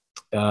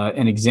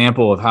an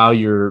example of how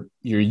your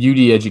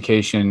UD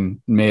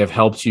education may have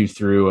helped you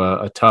through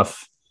a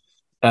tough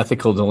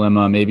ethical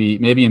dilemma,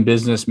 maybe in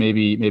business,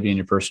 maybe in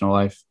your personal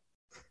life?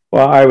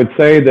 Well, I would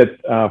say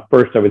that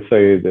first, I would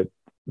say that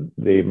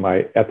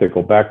my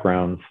ethical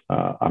backgrounds,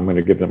 I'm going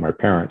to give them my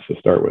parents to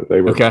start with.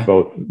 They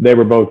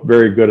were both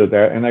very good at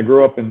that, and I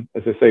grew up in,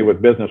 as I say,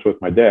 with business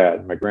with my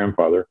dad, my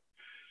grandfather.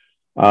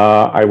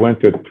 I went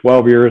to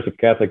 12 years of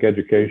Catholic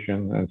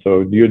education, and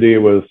so UD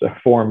was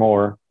 4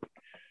 more.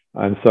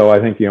 And so I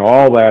think,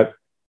 all that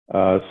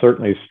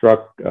certainly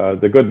struck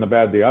the good and the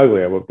bad, the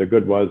ugly of it. The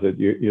good was that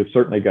you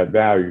certainly got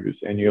values,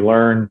 and you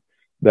learn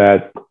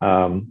that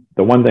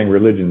the one thing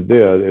religion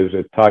did is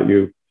it taught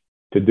you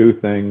to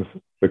do things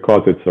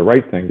because it's the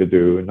right thing to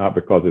do, not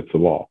because it's the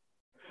law.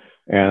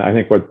 And I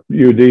think what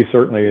UD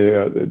certainly,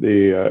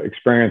 the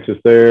experiences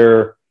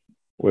there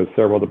with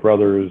several of the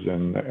brothers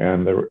and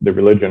the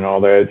religion and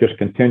all that, it just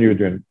continued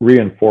to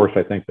reinforce,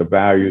 I think, the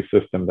value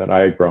system that I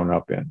had grown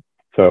up in.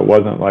 So it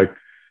wasn't like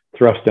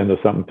thrust into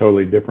something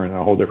totally different,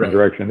 a whole different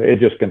direction. It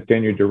just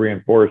continued to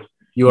reinforce.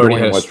 You already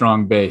had a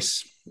strong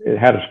base. It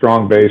had a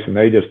strong base, and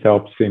they just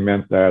helped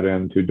cement that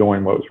into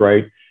doing what was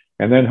right.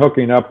 And then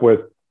hooking up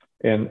with,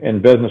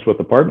 in business with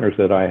the partners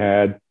that I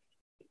had,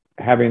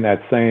 having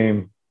that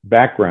same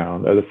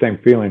background, the same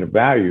feeling of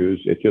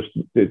values, it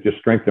just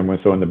strengthened.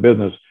 So in the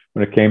business,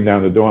 when it came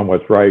down to doing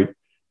what's right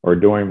or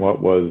doing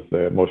what was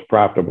the most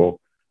profitable,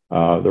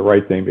 the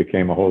right thing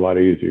became a whole lot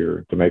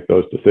easier to make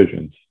those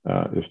decisions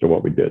as to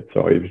what we did.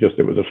 So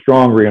it was a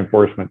strong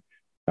reinforcement,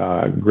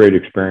 great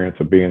experience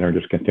of being there,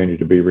 just continued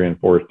to be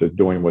reinforced as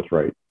doing what's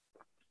right.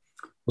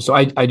 So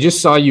I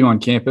just saw you on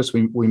campus.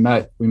 We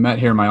met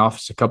here in my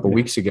office a couple of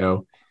weeks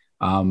ago,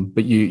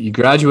 but you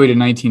graduated in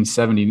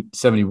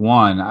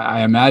 1971.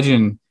 I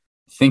imagine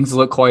things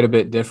look quite a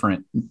bit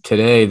different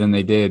today than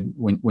they did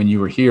when you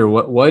were here.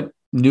 What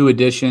new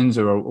additions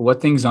or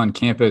what things on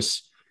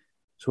campus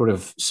sort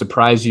of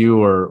surprise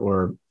you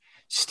or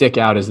stick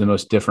out as the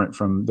most different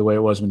from the way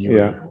it was when you were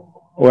here?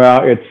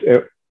 Well,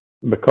 it's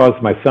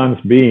because my son's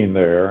being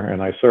there,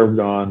 and I served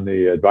on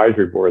the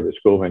advisory board of the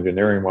School of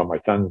Engineering while my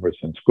son was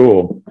in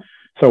school.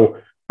 So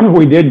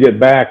we did get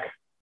back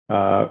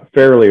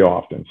fairly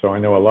often. So I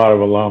know a lot of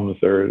alums,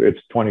 it's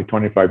 20,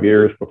 25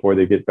 years before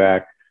they get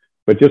back.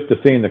 But just to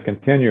seeing the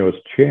continuous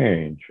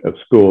change of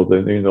schools,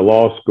 the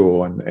law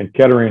school and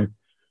Kettering,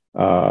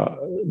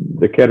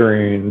 the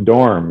Kettering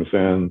dorms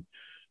and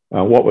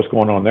what was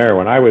going on there.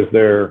 When I was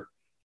there,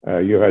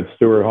 you had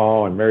Stewart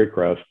Hall and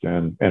Marycrest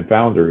and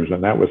Founders,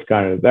 and that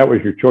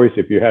was your choice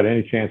if you had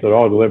any chance at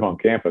all to live on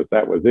campus.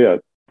 That was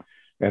it.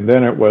 And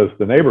then it was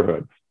the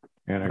neighborhoods,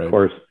 and of Right.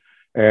 course,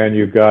 and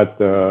you've got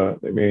so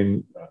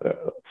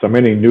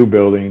many new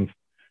buildings.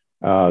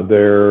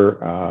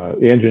 The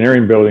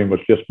engineering building was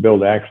just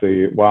built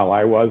actually while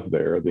I was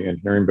there. The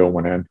engineering building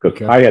went in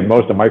because I had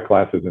most of my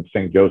classes in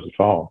St. Joseph's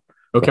Hall.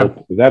 Okay.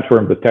 So that's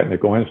where the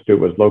Technical Institute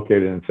was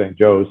located, in St.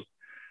 Joe's.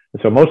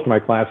 And so most of my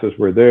classes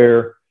were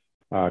there.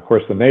 Of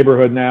course, the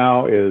neighborhood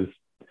now is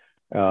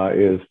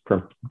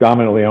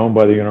predominantly owned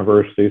by the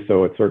university,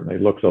 so it certainly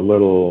looks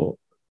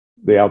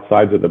the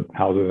outsides of the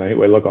houses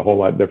anyway look a whole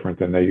lot different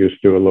than they used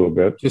to, a little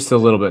bit. Just a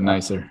little bit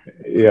nicer.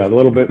 Yeah, a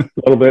little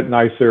bit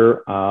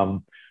nicer.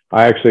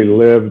 I actually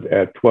lived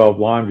at 12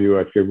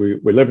 Longview. Actually,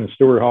 we lived in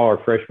Stewart Hall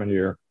our freshman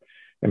year.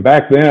 And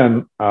back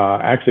then,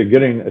 actually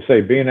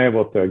being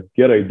able to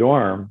get a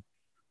dorm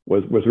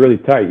was really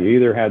tight. You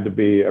either had to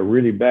be a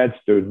really bad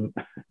student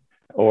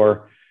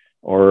or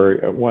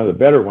one of the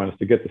better ones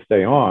to get to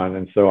stay on.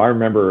 And so I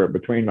remember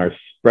between my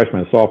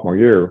freshman and sophomore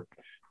year,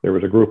 there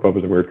was a group of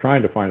us that we were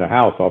trying to find a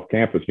house off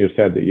campus. You just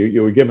had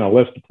you would give them a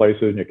list of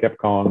places and you kept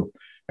calling.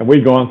 And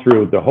we'd gone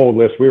through the whole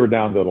list. We were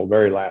down to the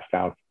very last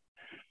house.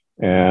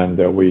 And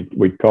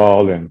we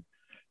called and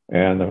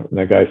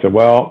the guy said,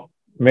 well,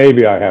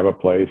 maybe I have a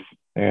place.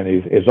 And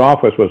his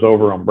office was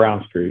over on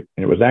Brown Street.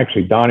 And it was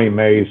actually Donnie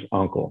May's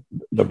uncle,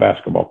 the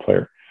basketball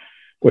player,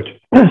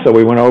 so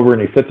we went over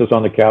and he sits us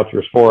on the couch.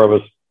 There's four of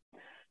us.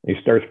 He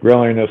starts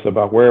grilling us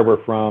about where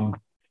we're from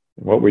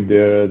and what we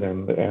did.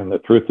 And the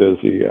truth is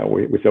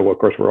we said, well, of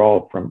course, we're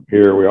all from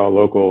here. We're all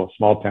local,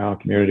 small town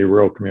community,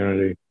 rural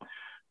community,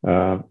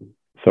 so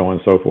on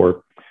and so forth.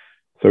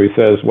 So he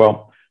says,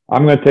 well,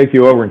 I'm going to take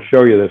you over and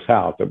show you this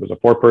house. It was a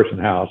 4-person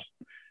house.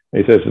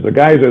 And he says, if the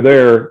guys are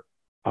there,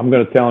 I'm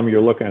going to tell them you're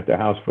looking at the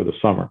house for the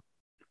summer.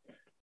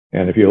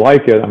 And if you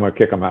like it, I'm going to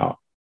kick them out.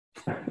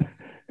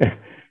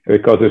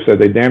 Because they said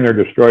they damn near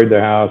destroyed the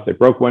house. They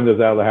broke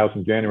windows out of the house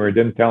in January,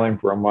 didn't tell him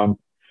for a month.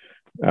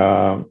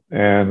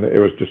 And it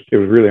was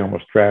really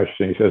almost trash.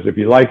 And he says, if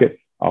you like it,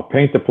 I'll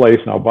paint the place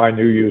and I'll buy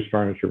new used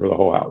furniture for the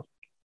whole house.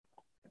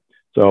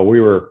 So we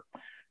were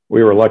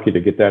lucky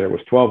to get that. It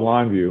was 12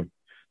 Longview.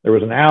 There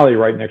was an alley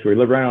right next to it. We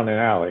lived right on an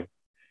alley.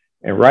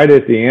 And right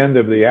at the end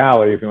of the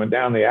alley, if you went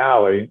down the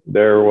alley,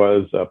 there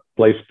was a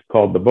place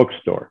called the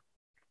Bookstore.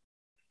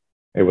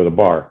 It was a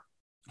bar.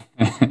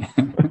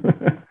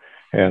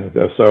 And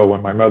so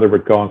when my mother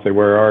would call and say,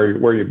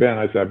 where you been?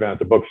 I said, I've been at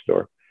the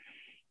bookstore.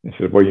 And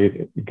she said, well,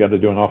 you got to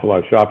do an awful lot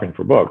of shopping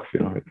for books.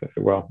 I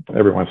said, well,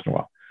 every once in a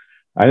while.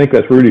 I think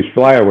that's Rudy's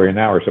Flyaway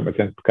now or something.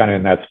 It's kind of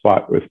in that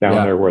spot. It was down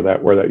there where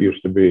that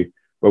used to be.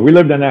 But we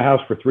lived in that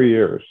house for 3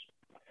 years.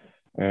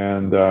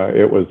 And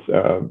it was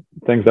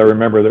things I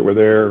remember that were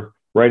there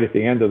right at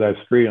the end of that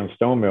street on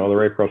Stone Mill, the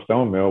right across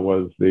Stone Mill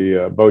was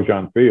the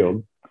Beaujon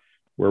Field,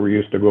 where we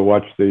used to go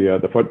watch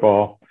the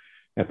football.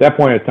 At that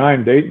point in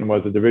time, Dayton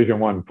was a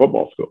Division I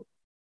football school.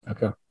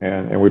 Okay.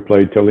 And we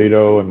played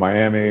Toledo and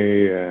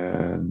Miami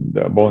and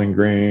Bowling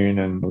Green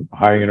and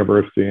High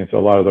University. And so a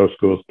lot of those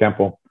schools,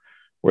 Temple,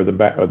 were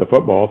the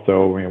football.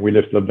 So we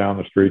just lived down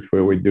the streets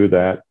where we'd do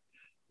that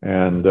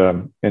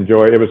and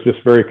enjoy. It was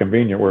just very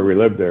convenient where we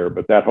lived there.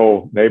 But that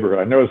whole neighborhood,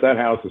 I noticed that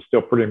house is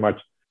still pretty much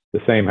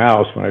the same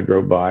house when I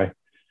drove by.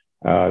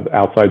 The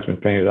outside's been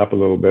painted up a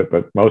little bit,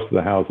 but most of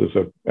the houses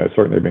have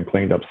certainly been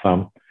cleaned up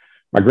some.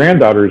 My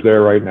granddaughter's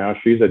there right now.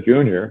 She's a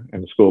junior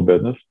in the school of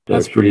business. So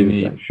that's pretty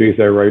neat. She's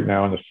there right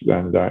now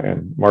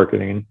in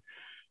marketing.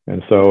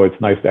 And so it's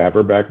nice to have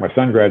her back. My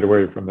son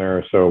graduated from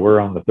there. So we're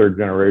on the third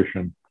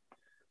generation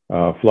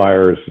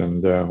Flyers,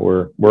 and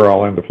we're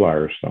all into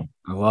Flyers. So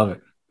I love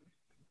it.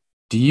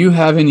 Do you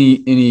have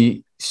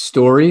any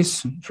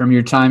stories from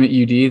your time at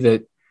UD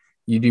that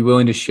you'd be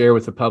willing to share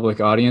with the public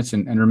audience?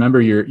 And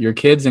remember, your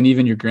kids and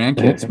even your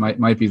grandkids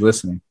might be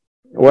listening.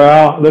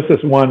 Well, this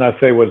is one I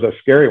say was a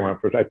scary one.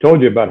 Because I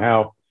told you about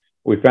how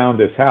we found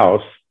this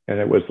house, and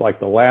it was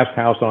like the last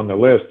house on the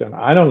list. And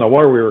I don't know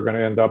where we were going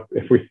to end up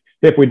if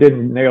we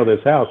didn't nail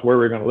this house, where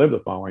we were going to live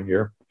the following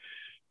year.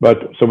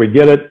 But so we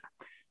get it,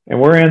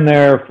 and we're in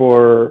there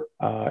for.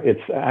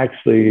 It's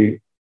actually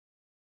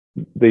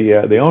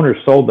the owner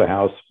sold the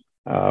house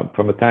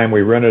from the time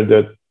we rented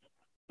it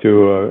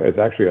to. It's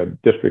actually a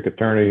district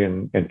attorney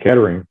in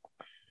Kettering,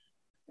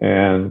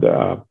 and.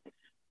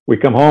 We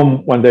come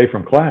home one day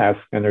from class,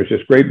 and there's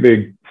this great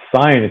big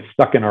sign that's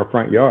stuck in our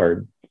front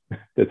yard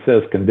that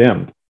says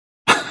condemned.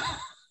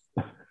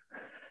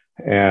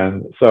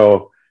 And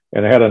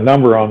it had a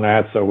number on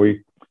that. So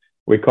we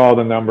called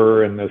the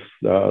number, and this,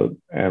 of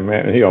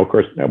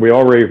course, we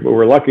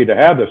were lucky to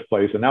have this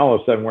place. And now all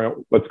of a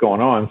sudden, what's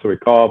going on? So we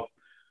called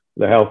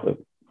the health,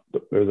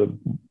 the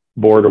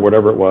board or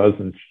whatever it was,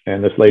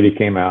 and this lady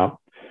came out.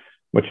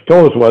 What she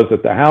told us was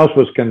that the house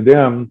was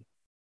condemned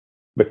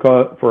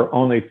because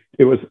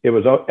it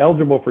was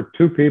eligible for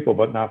 2 people,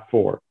 but not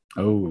 4.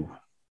 Oh.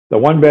 The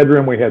 1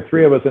 bedroom, we had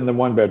 3 of us in the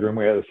 1 bedroom.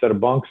 We had a set of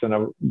bunks and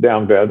a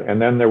down bed.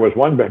 And then there was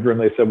 1 bedroom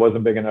they said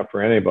wasn't big enough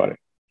for anybody.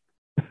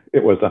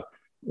 It was a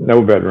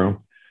no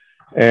bedroom.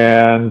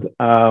 And,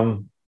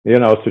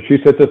 so she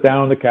sits us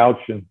down on the couch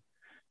and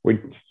we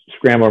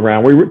scramble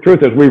around.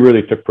 Truth is, we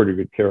really took pretty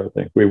good care of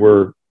things. We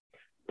were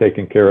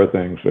taking care of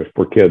things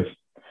for kids.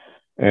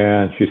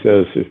 And she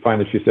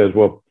says,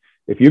 well,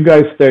 if you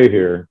guys stay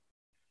here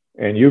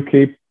and you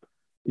keep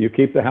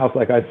the house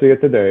like I see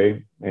it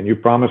today, and you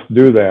promise to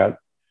do that,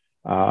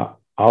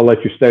 I'll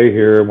let you stay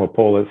here and we'll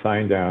pull that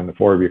sign down. The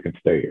 4 of you can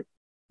stay here.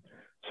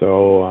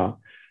 So,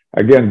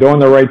 again, doing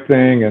the right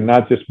thing and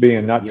not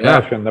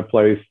trashing the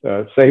place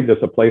saved us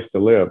a place to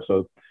live.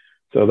 So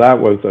that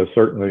was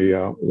certainly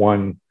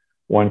one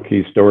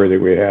key story that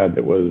we had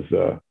that was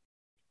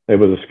it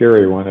was a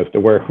scary one as to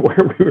where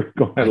we were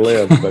going to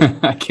live.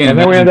 But, and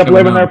then we ended up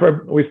living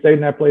there we stayed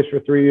in that place for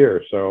 3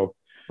 years. So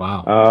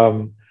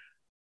wow.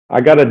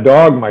 I got a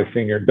dog my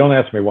senior. Don't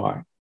ask me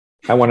why.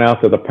 I went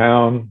out to the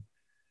pound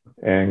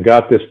and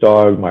got this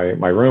dog.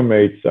 My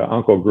roommate's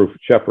uncle grew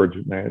shepherds,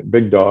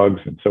 big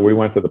dogs. And so we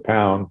went to the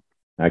pound.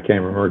 I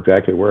can't remember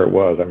exactly where it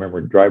was. I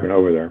remember driving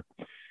over there.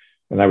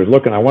 And I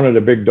wanted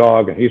a big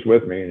dog, and he's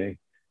with me.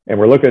 And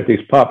we're looking at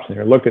these pups, and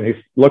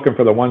he's looking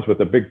for the ones with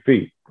the big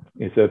feet.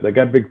 He says, they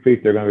got big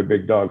feet, they're going to be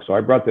big dogs. So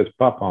I brought this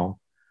pup home.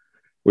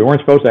 We weren't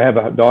supposed to have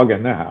a dog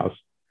in the house.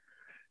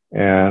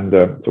 And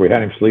so we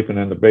had him sleeping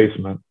in the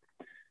basement.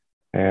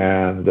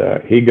 And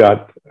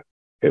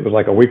it was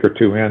like a week or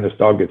 2 in, this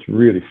dog gets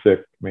really sick.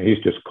 I mean,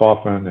 he's just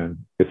coughing, and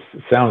it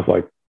sounds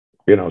like,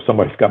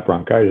 somebody's got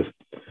bronchitis.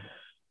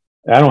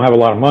 I don't have a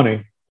lot of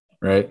money.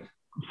 Right.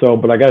 So,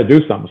 but I got to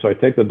do something. So I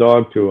take the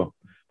dog to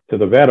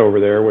the vet over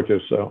there, which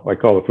is I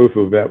call the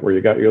foo-foo vet, where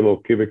you got your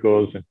little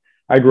cubicles. And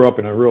I grew up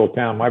in a rural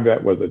town. My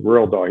vet was a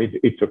rural dog.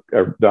 He took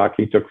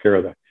care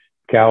of the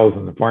cows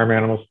and the farm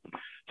animals.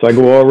 So I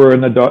go over,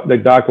 and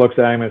the doc looks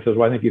at him and says,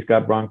 well, I think he's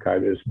got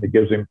bronchitis. And he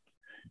gives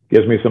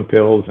me some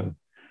pills. And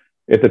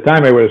at the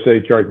time, I would have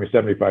said he charged me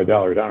 $75. I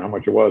don't know how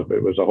much it was, but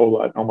it was a whole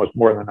lot, almost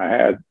more than I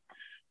had.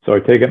 So I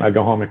take it and I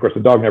go home. And of course,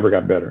 the dog never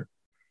got better.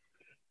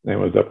 And it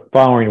was the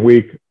following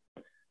week,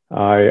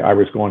 I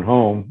was going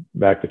home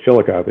back to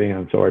Chillicothe,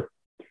 and so I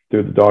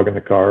threw the dog in the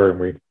car, and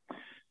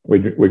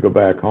we go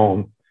back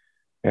home.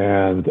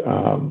 And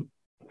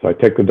so I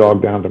take the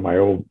dog down to my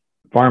old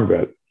farm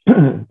vet,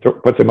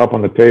 puts him up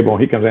on the table,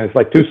 and he comes in. It's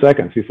like 2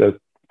 seconds. He says,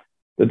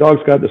 the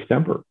dog's got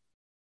distemper.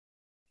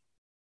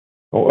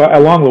 Well,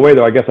 along the way,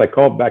 though, I guess I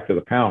called back to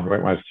the pound,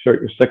 right? When I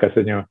was sick, I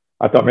said,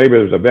 I thought maybe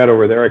there was a vet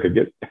over there I could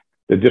get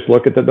to just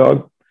look at the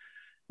dog.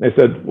 They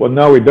said, well,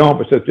 no, we don't.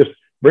 But said, just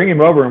bring him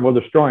over and we'll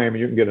destroy him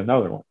and you can get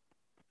another one.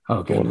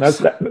 Oh, well,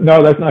 that's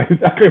not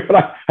exactly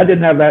what I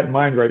didn't have that in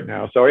mind right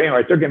now. So anyway,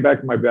 I took him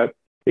back to my vet.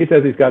 He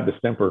says he's got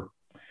distemper.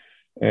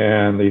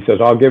 And he says,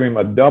 I'll give him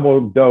a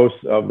double dose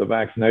of the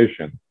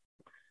vaccination.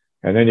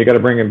 And then you got to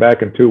bring him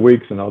back in 2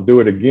 weeks and I'll do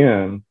it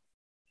again.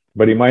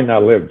 But he might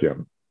not live,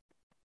 Jim.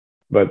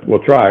 But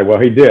we'll try. Well,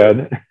 he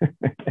did.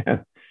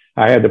 And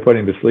I had to put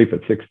him to sleep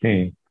at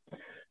 16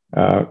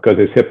 because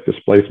his hip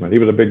displacement. He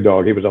was a big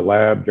dog. He was a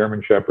lab,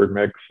 German Shepherd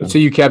mix. So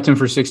you kept him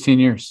for 16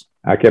 years?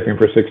 I kept him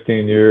for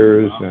 16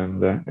 years.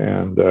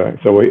 Wow.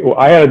 So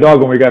I had a dog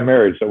when we got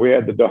married. So we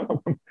had the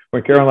dog.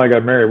 When Carol and I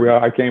got married,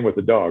 I came with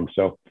the dog.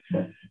 So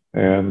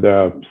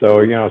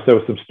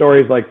some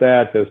stories like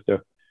that as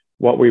to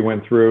what we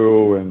went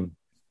through. And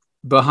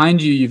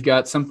behind you, you've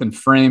got something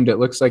framed. It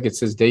looks like it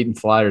says Dayton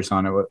Flyers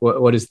on it.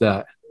 What is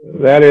that?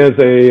 That is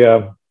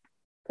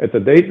it's a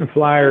Dayton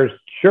Flyers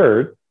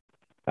shirt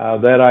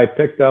that I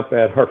picked up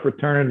at our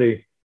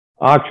fraternity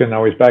auction. I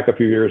was back a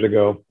few years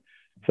ago.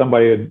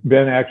 Somebody had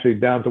been actually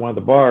down to one of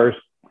the bars,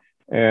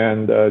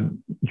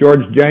 and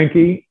George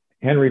Janke,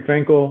 Henry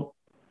Finkel,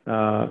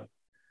 Don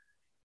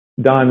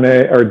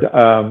May,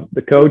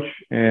 the coach,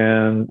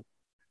 and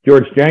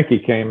George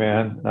Janke came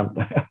in.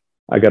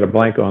 I got a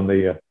blank on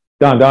the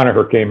Don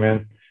Donaher came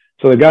in.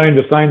 So they got him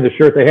to sign the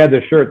shirt. They had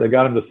this shirt. They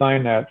got him to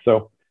sign that.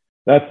 So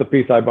that's the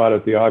piece I bought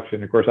at the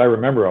auction. Of course, I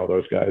remember all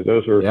those guys.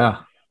 Those are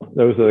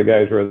the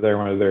guys who were there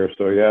when I was there.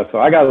 So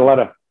I got a lot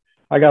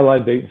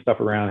of Dayton stuff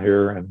around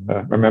here and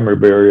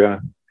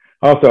memorabilia.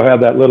 I also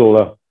had that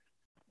little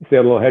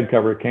head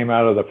cover that came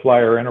out of the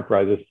Flyer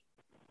Enterprises.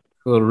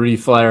 A little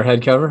Reed Flyer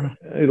head cover?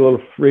 A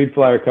little Reed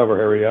Flyer cover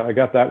area. I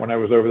got that when I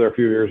was over there a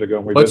few years ago.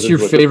 What's your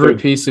favorite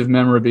piece of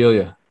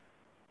memorabilia?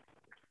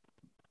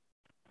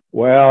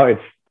 Well,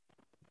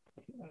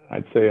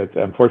 I'd say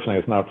unfortunately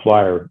it's not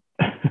Flyer.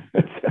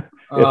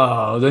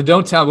 Then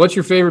don't tell. What's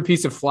your favorite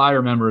piece of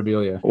Flyer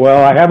memorabilia?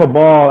 Well, I have a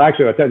ball.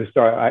 Actually, I'll tell you the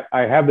story.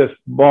 I have this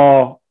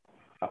ball.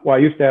 Well, I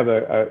used to have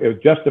it was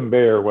Justin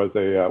Baer was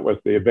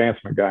the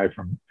advancement guy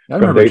from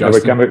remember Dayton.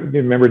 Justin.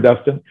 You remember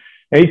Dustin?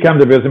 And he'd come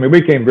to visit me. We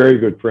became very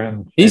good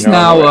friends. He's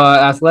now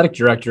athletic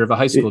director of a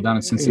high school down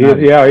in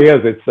Cincinnati. He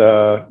is.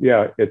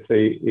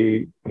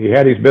 He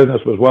had his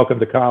business, was welcome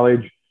to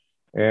college,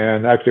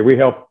 and actually we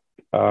helped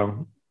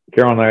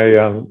Carol and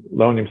I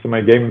loaned him some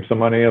money, gave him some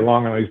money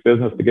along on his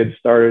business to get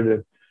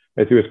started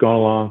as he was going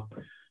along.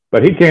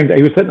 But he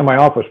was sitting in my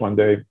office one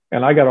day,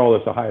 and I got all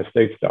this Ohio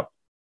State stuff.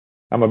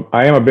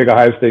 I am a big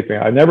Ohio State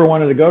fan. I never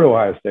wanted to go to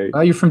Ohio State.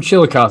 Oh, you're from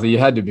Chillicothe. You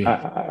had to be.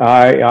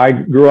 I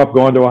grew up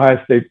going to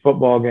Ohio State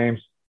football games,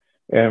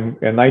 and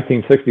in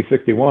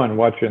 1960-61,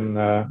 watching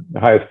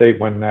Ohio State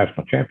win the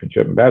national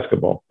championship in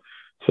basketball.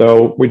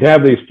 So we'd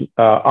have these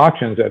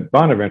auctions at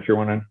Bonaventure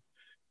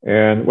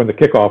and when the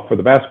kickoff for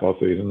the basketball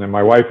season, and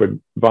my wife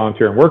would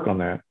volunteer and work on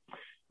that.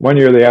 One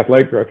year, the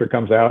athletic director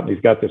comes out and he's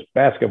got this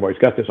basketball. He's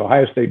got this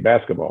Ohio State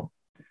basketball.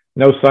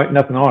 No sign,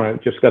 nothing on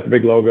it. Just got the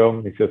big logo.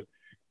 And he says,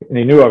 and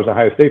he knew I was a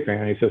Ohio State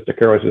fan. And he says to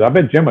Carol, he says, I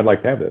bet Jim would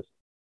like to have this.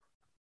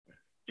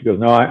 She goes,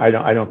 no, I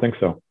don't think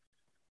so.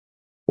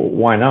 Well,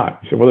 why not?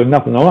 She said, well, there's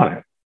nothing on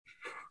it.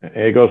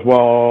 And he goes,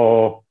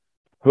 well,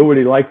 who would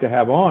he like to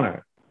have on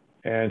it?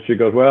 And she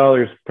goes, well,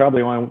 there's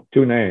probably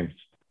two names.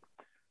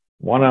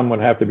 One of them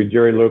would have to be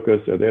Jerry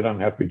Lucas, or the other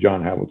one have to be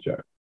John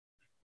Havlicek.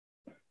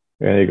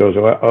 And he goes,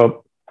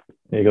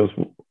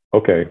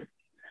 okay.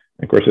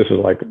 And of course, this is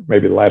like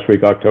maybe the last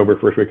week, October,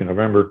 first week in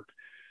November.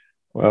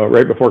 Well,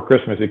 right before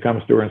Christmas, he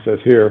comes to her and says,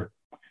 here,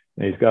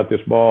 and he's got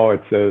this ball.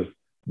 It says,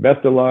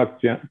 best of luck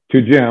to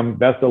Jim,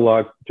 best of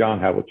luck, John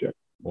Havlicek.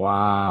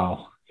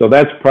 Wow. So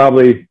that's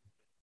probably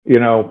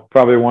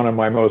one of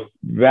my most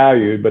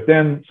valued. But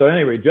then, so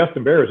anyway,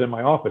 Justin Bear is in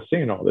my office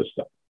seeing all this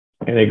stuff.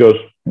 And he goes,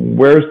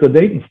 where's the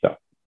Dayton stuff?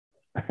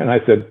 And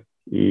I said,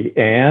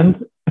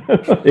 and?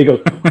 He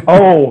goes,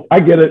 oh, I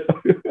get it.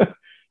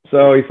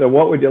 So he said,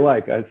 what would you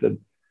like? I said,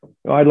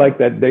 oh, I'd like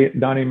that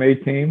Donnie Mae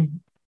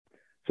team.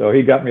 So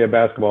he got me a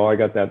basketball. I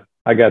got that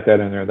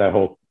in there,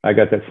 I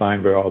got that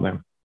signed by all of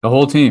them. The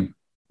whole team?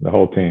 The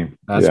whole team.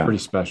 That's pretty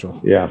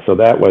special. Yeah, so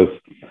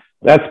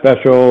that's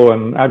special.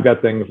 And I've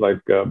got things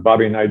like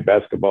Bobby Knight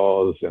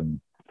basketballs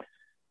and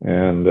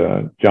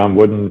John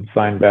Wooden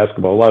signed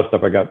basketball. A lot of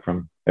stuff I got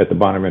from at the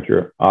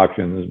Bonaventure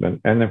auctions,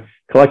 and then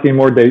collecting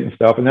more Dayton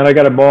stuff. And then I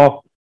got a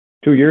ball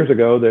 2 years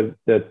ago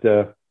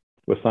that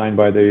was signed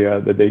by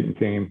the Dayton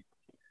team.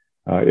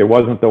 It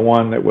wasn't the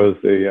one that was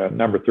the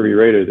number 3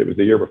 rated. It was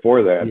the year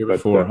before that.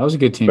 That was a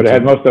good team. But it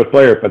had most of those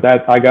players. But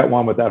I got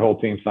one with that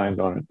whole team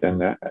signed on it.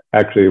 And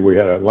actually, we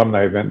had an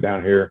alumni event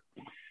down here,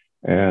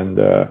 and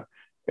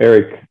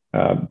Eric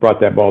brought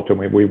that ball to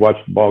me. We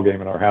watched the ball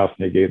game in our house,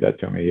 and he gave that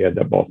to me. He had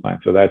that ball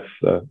signed. So that's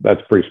a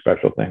pretty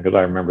special thing because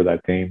I remember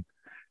that team.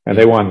 And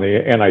they won the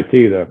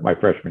NIT my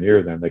freshman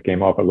year. Then they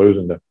came off of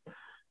losing to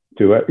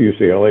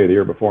UCLA the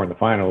year before in the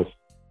finals,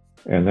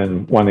 and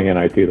then won the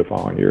NIT the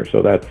following year.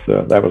 So that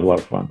was a lot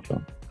of fun. So.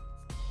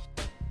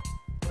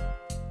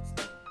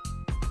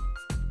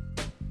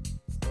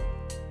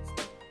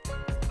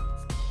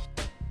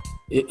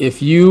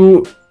 If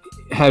you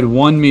had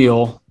one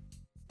meal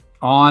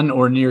on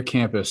or near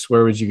campus,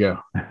 where would you go?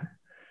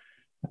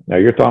 Now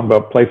you're talking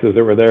about places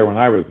that were there when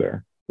I was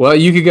there. Well,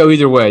 you could go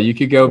either way. You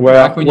could go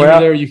back when you were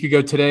there. You could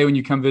go today when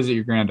you come visit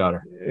your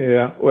granddaughter.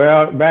 Yeah.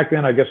 Well, back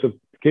then, I guess the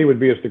key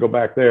would be is to go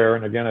back there.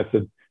 And again, I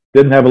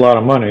didn't have a lot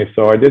of money,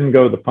 so I didn't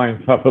go to the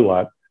Pine Top a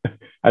lot.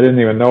 I didn't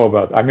even know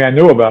about it. I mean, I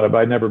knew about it, but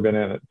I'd never been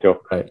in it.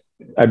 So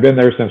I've been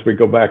there since we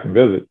go back and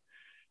visit.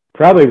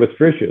 Probably with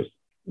Frisch's.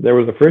 There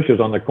was a Frisch's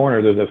on the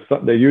corner. There's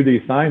the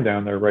UD sign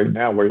down there right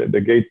now, where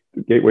the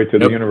gateway to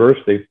the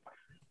university.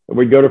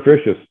 We'd go to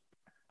Frisch's.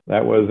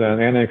 That was an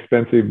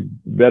inexpensive,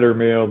 better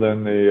meal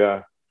than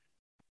the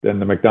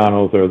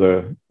McDonald's or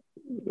the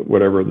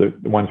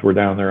ones were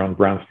down there on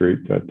Brown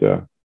Street. But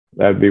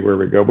that'd be where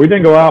we go. We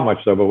didn't go out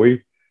much though, but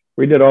we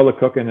did all the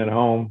cooking at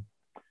home.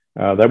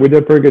 That we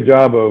did a pretty good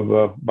job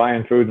of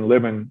buying food and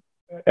living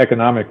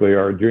economically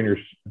our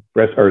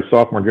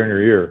sophomore,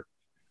 junior year,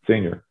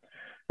 senior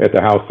at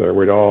the house there.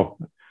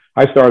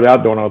 I started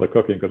out doing all the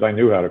cooking because I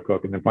knew how to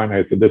cook, and then finally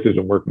I said, "This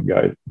isn't working,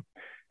 guys.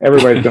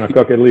 Everybody's going to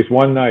cook at least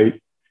one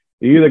night.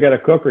 You either got to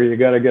cook or you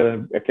got to get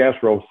a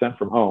casserole sent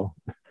from home."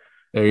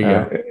 There you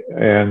go.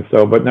 And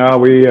so, but now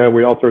we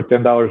all throw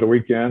 $10 a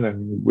weekend,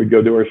 and we'd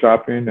go do our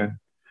shopping,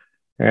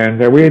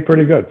 and we ate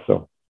pretty good.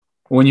 So,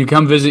 when you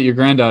come visit your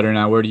granddaughter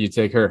now, where do you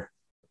take her?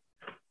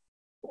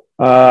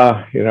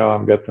 I've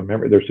got some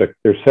memory. There's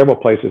several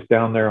places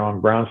down there on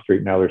Brown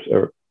Street now.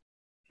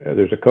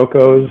 There's a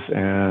Coco's,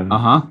 and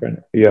I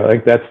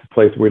think that's the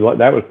place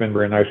that was been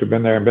very nice. I've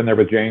been there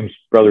with James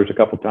Brothers a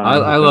couple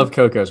times. I love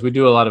Coco's. We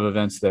do a lot of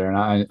events there,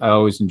 and I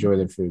always enjoy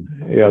their food.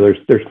 Yeah, there's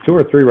 2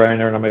 or 3 right in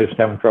there, and I'm just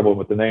having trouble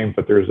with the name,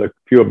 but there's a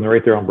few of them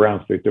right there on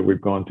Brown Street that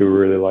we've gone to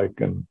really like,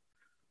 and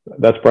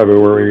that's probably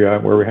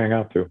where we hang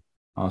out to.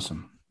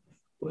 Awesome.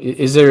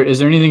 Is there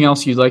anything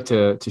else you'd like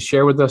to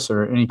share with us,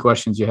 or any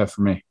questions you have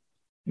for me?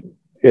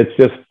 It's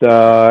just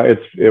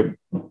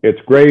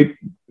it's great.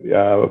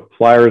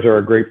 Flyers are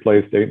a great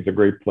place. Dayton's a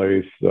great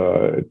place.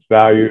 It's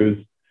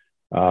values.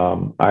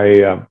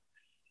 I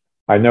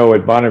know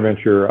at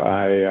Bonaventure,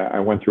 I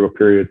went through a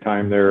period of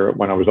time there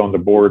when I was on the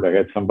board. I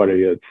had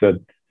somebody that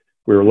said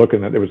we were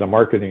looking at, there was a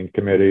marketing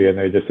committee, and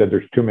they just said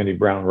there's too many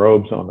brown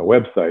robes on the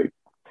website,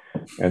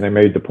 and they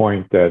made the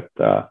point that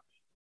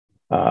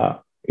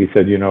he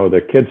said,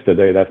 the kids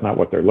today, that's not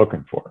what they're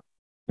looking for.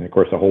 And of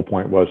course, the whole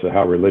point was that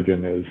how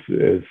religion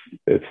is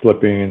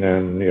slipping,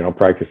 and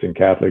practicing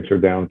Catholics are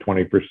down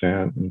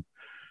 20%, and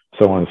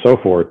so on and so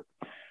forth.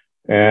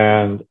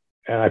 And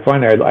I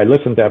finally I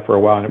listened to that for a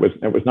while, and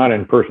it was not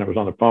in person; it was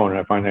on the phone. And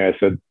I finally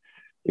said,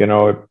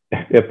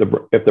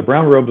 if the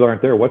brown robes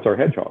aren't there, what's our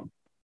hedgehog?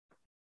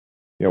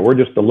 We're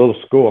just a little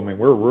school. I mean,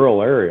 we're a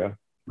rural area,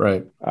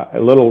 right? A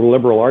little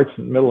liberal arts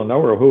in the middle of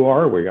nowhere. Who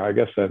are we? I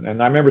guess that.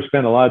 And I remember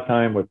spending a lot of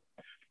time with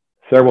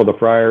several of the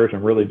friars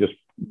and really just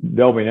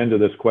delving into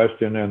this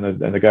question. And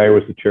the guy who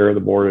was the chair of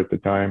the board at the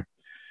time,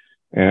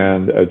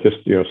 and just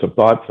some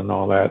thoughts and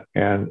all that.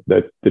 And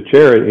the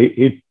chair,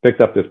 he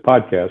picked up this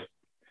podcast.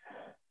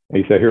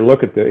 And he said, "Here,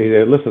 look at this. He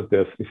said, listen to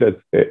this." He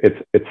said,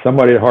 "It's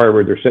somebody at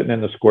Harvard. They're sitting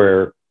in the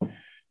square."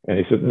 And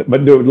he said,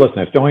 "But dude, listen.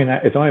 It's only a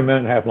minute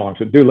and a half long.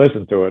 So do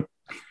listen to it."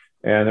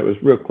 And it was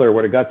real clear.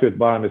 What it got to at the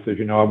bottom, it says,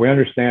 we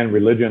understand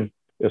religion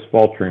is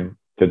faltering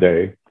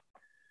today.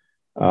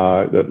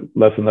 That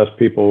less and less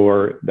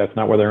people that's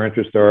not where their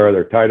interests are.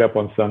 They're tied up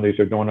on Sundays.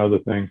 They're doing other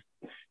things.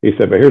 He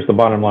said, but here's the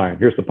bottom line.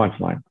 Here's the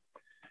punchline.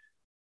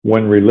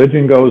 When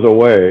religion goes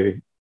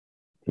away,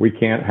 we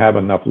can't have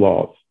enough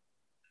laws.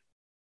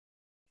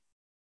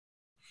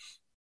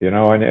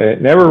 And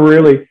it never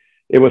really,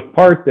 it was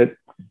part that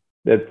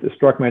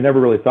struck me. I never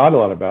really thought a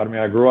lot about. I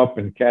mean, I grew up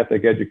in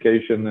Catholic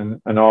education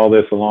and all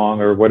this along,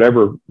 or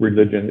whatever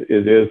religion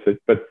it is.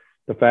 But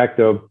the fact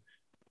of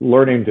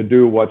learning to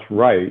do what's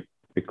right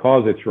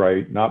because it's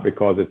right, not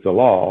because it's a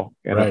law.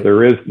 And right. If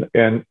there is,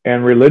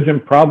 and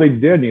religion probably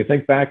did. And you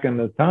think back in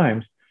the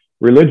times,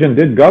 religion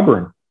did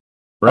govern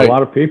right. a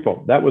lot of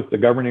people. That was the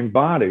governing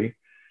body.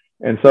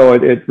 And so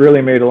it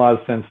really made a lot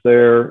of sense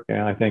there.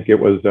 And I think it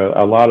was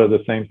a lot of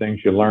the same things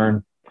you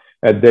learn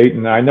at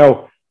Dayton. I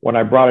know when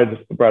I brought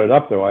it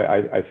up, though,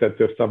 I said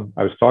to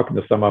I was talking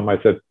to some of them,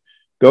 I said,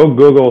 go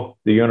Google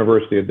the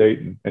University of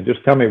Dayton and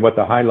just tell me what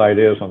the highlight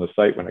is on the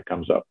site when it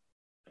comes up.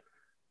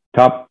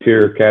 Top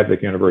tier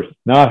Catholic university,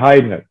 not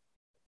hiding it.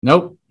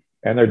 Nope.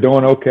 And they're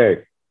doing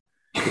okay.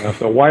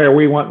 So why are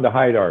we wanting to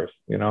hide ours?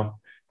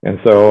 And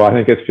so I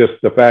think it's just,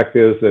 the fact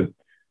is that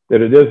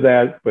it is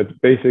that,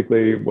 but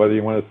basically, whether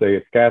you want to say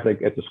it's Catholic,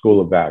 it's a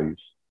school of values.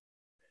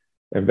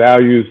 And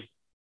values,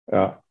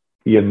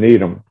 you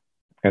need them,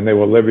 and they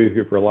will live with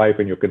you for life,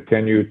 and you'll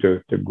continue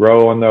to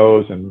grow on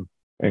those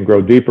and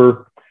grow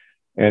deeper,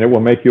 and it will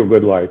make you a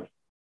good life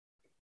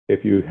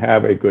if you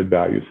have a good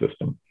value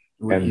system.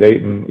 And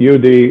Dayton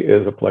UD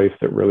is a place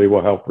that really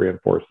will help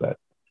reinforce that.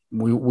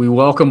 We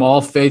welcome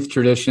all faith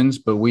traditions,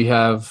 but we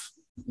have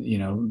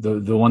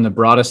the one that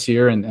brought us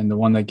here and the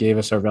one that gave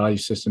us our value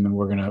system, and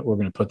we're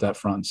gonna put that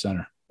front and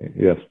center.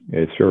 Yes,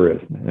 it sure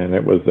is, and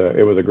it was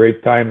a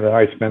great time that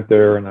I spent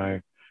there, and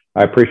I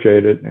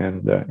appreciate it,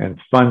 and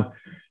it's fun.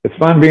 It's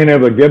fun being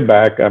able to give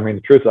back. I mean,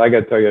 the truth is, I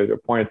got to tell you, at a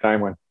point in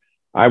time when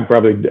I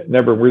probably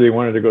never really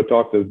wanted to go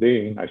talk to the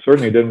dean. I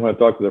certainly didn't want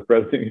to talk to the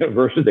president of the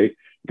university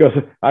because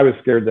I was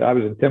scared, that I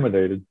was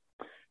intimidated.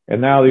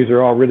 And now these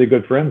are all really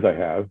good friends I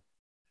have.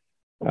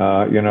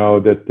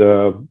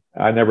 That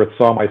I never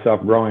saw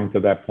myself growing to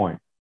that point.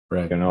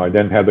 Right. I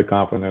didn't have the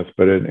confidence,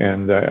 but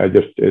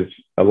it's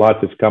a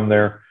lot that's come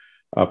there.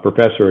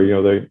 Professor,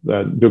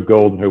 Duke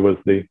Golden, who was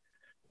the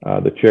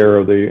chair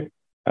of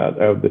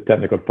the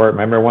technical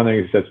department. I remember one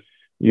thing he says,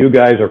 "You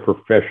guys are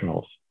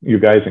professionals, you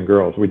guys and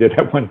girls." We did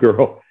have one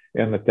girl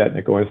in the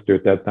technical institute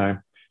at that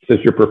time. He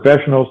says, "You're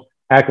professionals,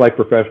 act like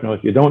professionals.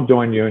 You don't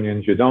join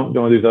unions. You don't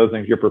do these other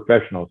things. You're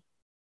professionals.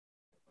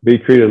 Be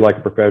treated like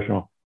a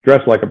professional.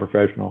 Dress like a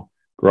professional,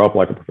 grow up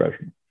like a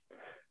professional."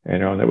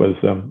 And it was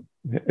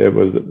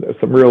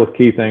some real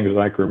key things that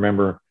I can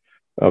remember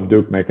of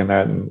Duke making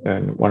that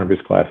in one of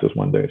his classes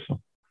one day. So,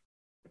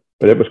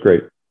 but it was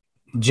great.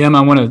 Jim,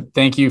 I want to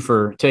thank you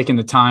for taking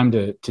the time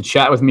to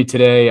chat with me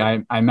today.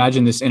 I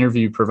imagine this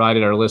interview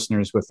provided our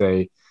listeners with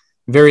a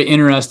very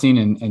interesting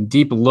and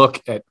deep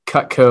look at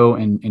Cutco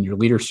and your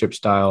leadership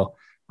style.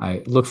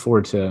 I look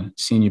forward to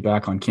seeing you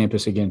back on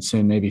campus again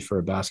soon, maybe for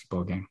a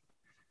basketball game.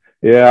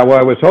 Yeah, well,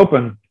 I was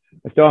hoping.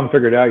 I still haven't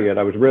figured it out yet.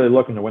 I was really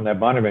looking to when that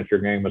Bonaventure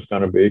game was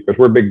going to be, because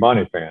we're big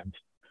Bonnie fans.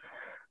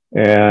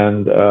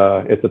 And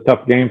it's a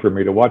tough game for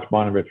me to watch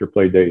Bonaventure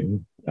play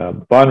Dayton.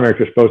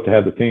 Bonaventure is supposed to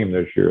have the team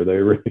this year.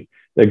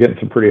 They're getting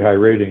some pretty high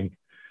rating.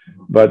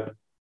 But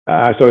so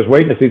I was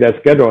waiting to see that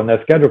schedule, and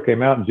that schedule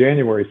came out on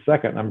January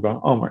 2nd. And I'm going,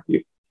 oh my,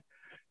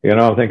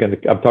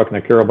 I'm talking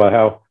to Carol about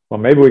how, well,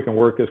 maybe we can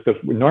work this, because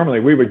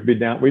normally we'd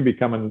be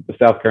coming to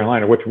South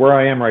Carolina, which where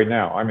I am right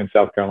now. I'm in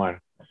South Carolina.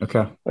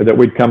 Okay. That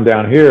we'd come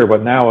down here,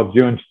 but now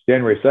it's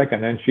January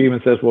 2nd. And she even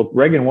says, well,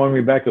 Reagan won't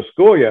be back to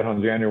school yet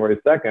on January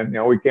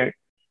 2nd. We can't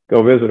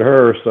go visit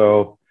her.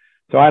 So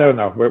I don't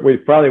know. We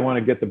probably want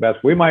to get the best.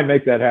 We might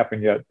make that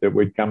happen yet, that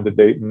we'd come to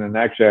Dayton. And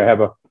actually, I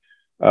have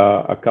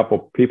a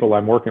couple people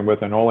I'm working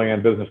with in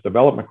Olean Business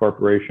Development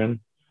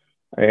Corporation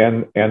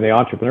and the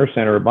Entrepreneur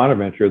Center at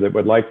Bonaventure that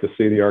would like to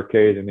see the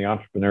arcade and the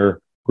entrepreneur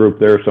group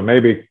there. So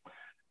maybe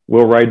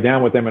we'll ride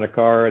down with them in a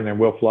car, and then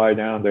we'll fly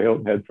down to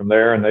Hilton Head from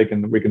there,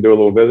 and we can do a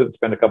little visit,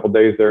 spend a couple of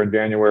days there in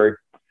January,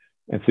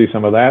 and see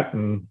some of that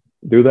and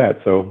do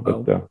that. So,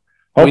 but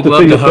Hope to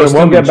see you soon.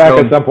 We'll get back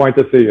at some point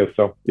to see you.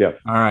 So, yes.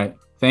 All right.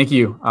 Thank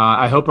you.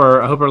 I hope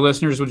our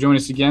listeners will join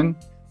us again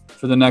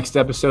for the next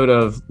episode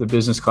of the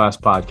Business Class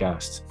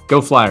Podcast.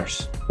 Go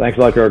Flyers. Thanks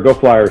a lot, Jared. Go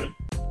Flyers.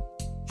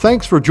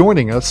 Thanks for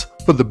joining us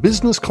for the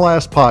Business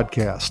Class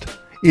Podcast.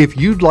 If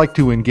you'd like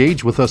to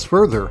engage with us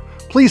further,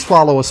 please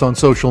follow us on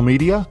social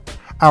media.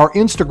 Our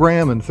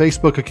Instagram and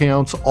Facebook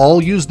accounts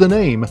all use the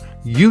name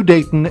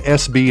UDayton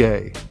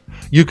SBA.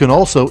 You can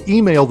also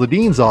email the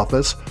Dean's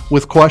Office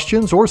with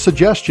questions or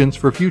suggestions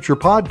for future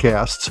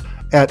podcasts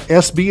at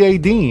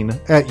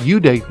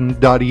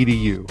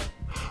sbadean@udayton.edu.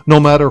 No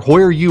matter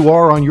where you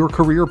are on your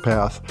career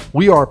path,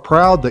 we are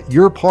proud that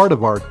you're part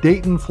of our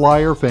Dayton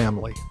Flyer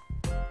family.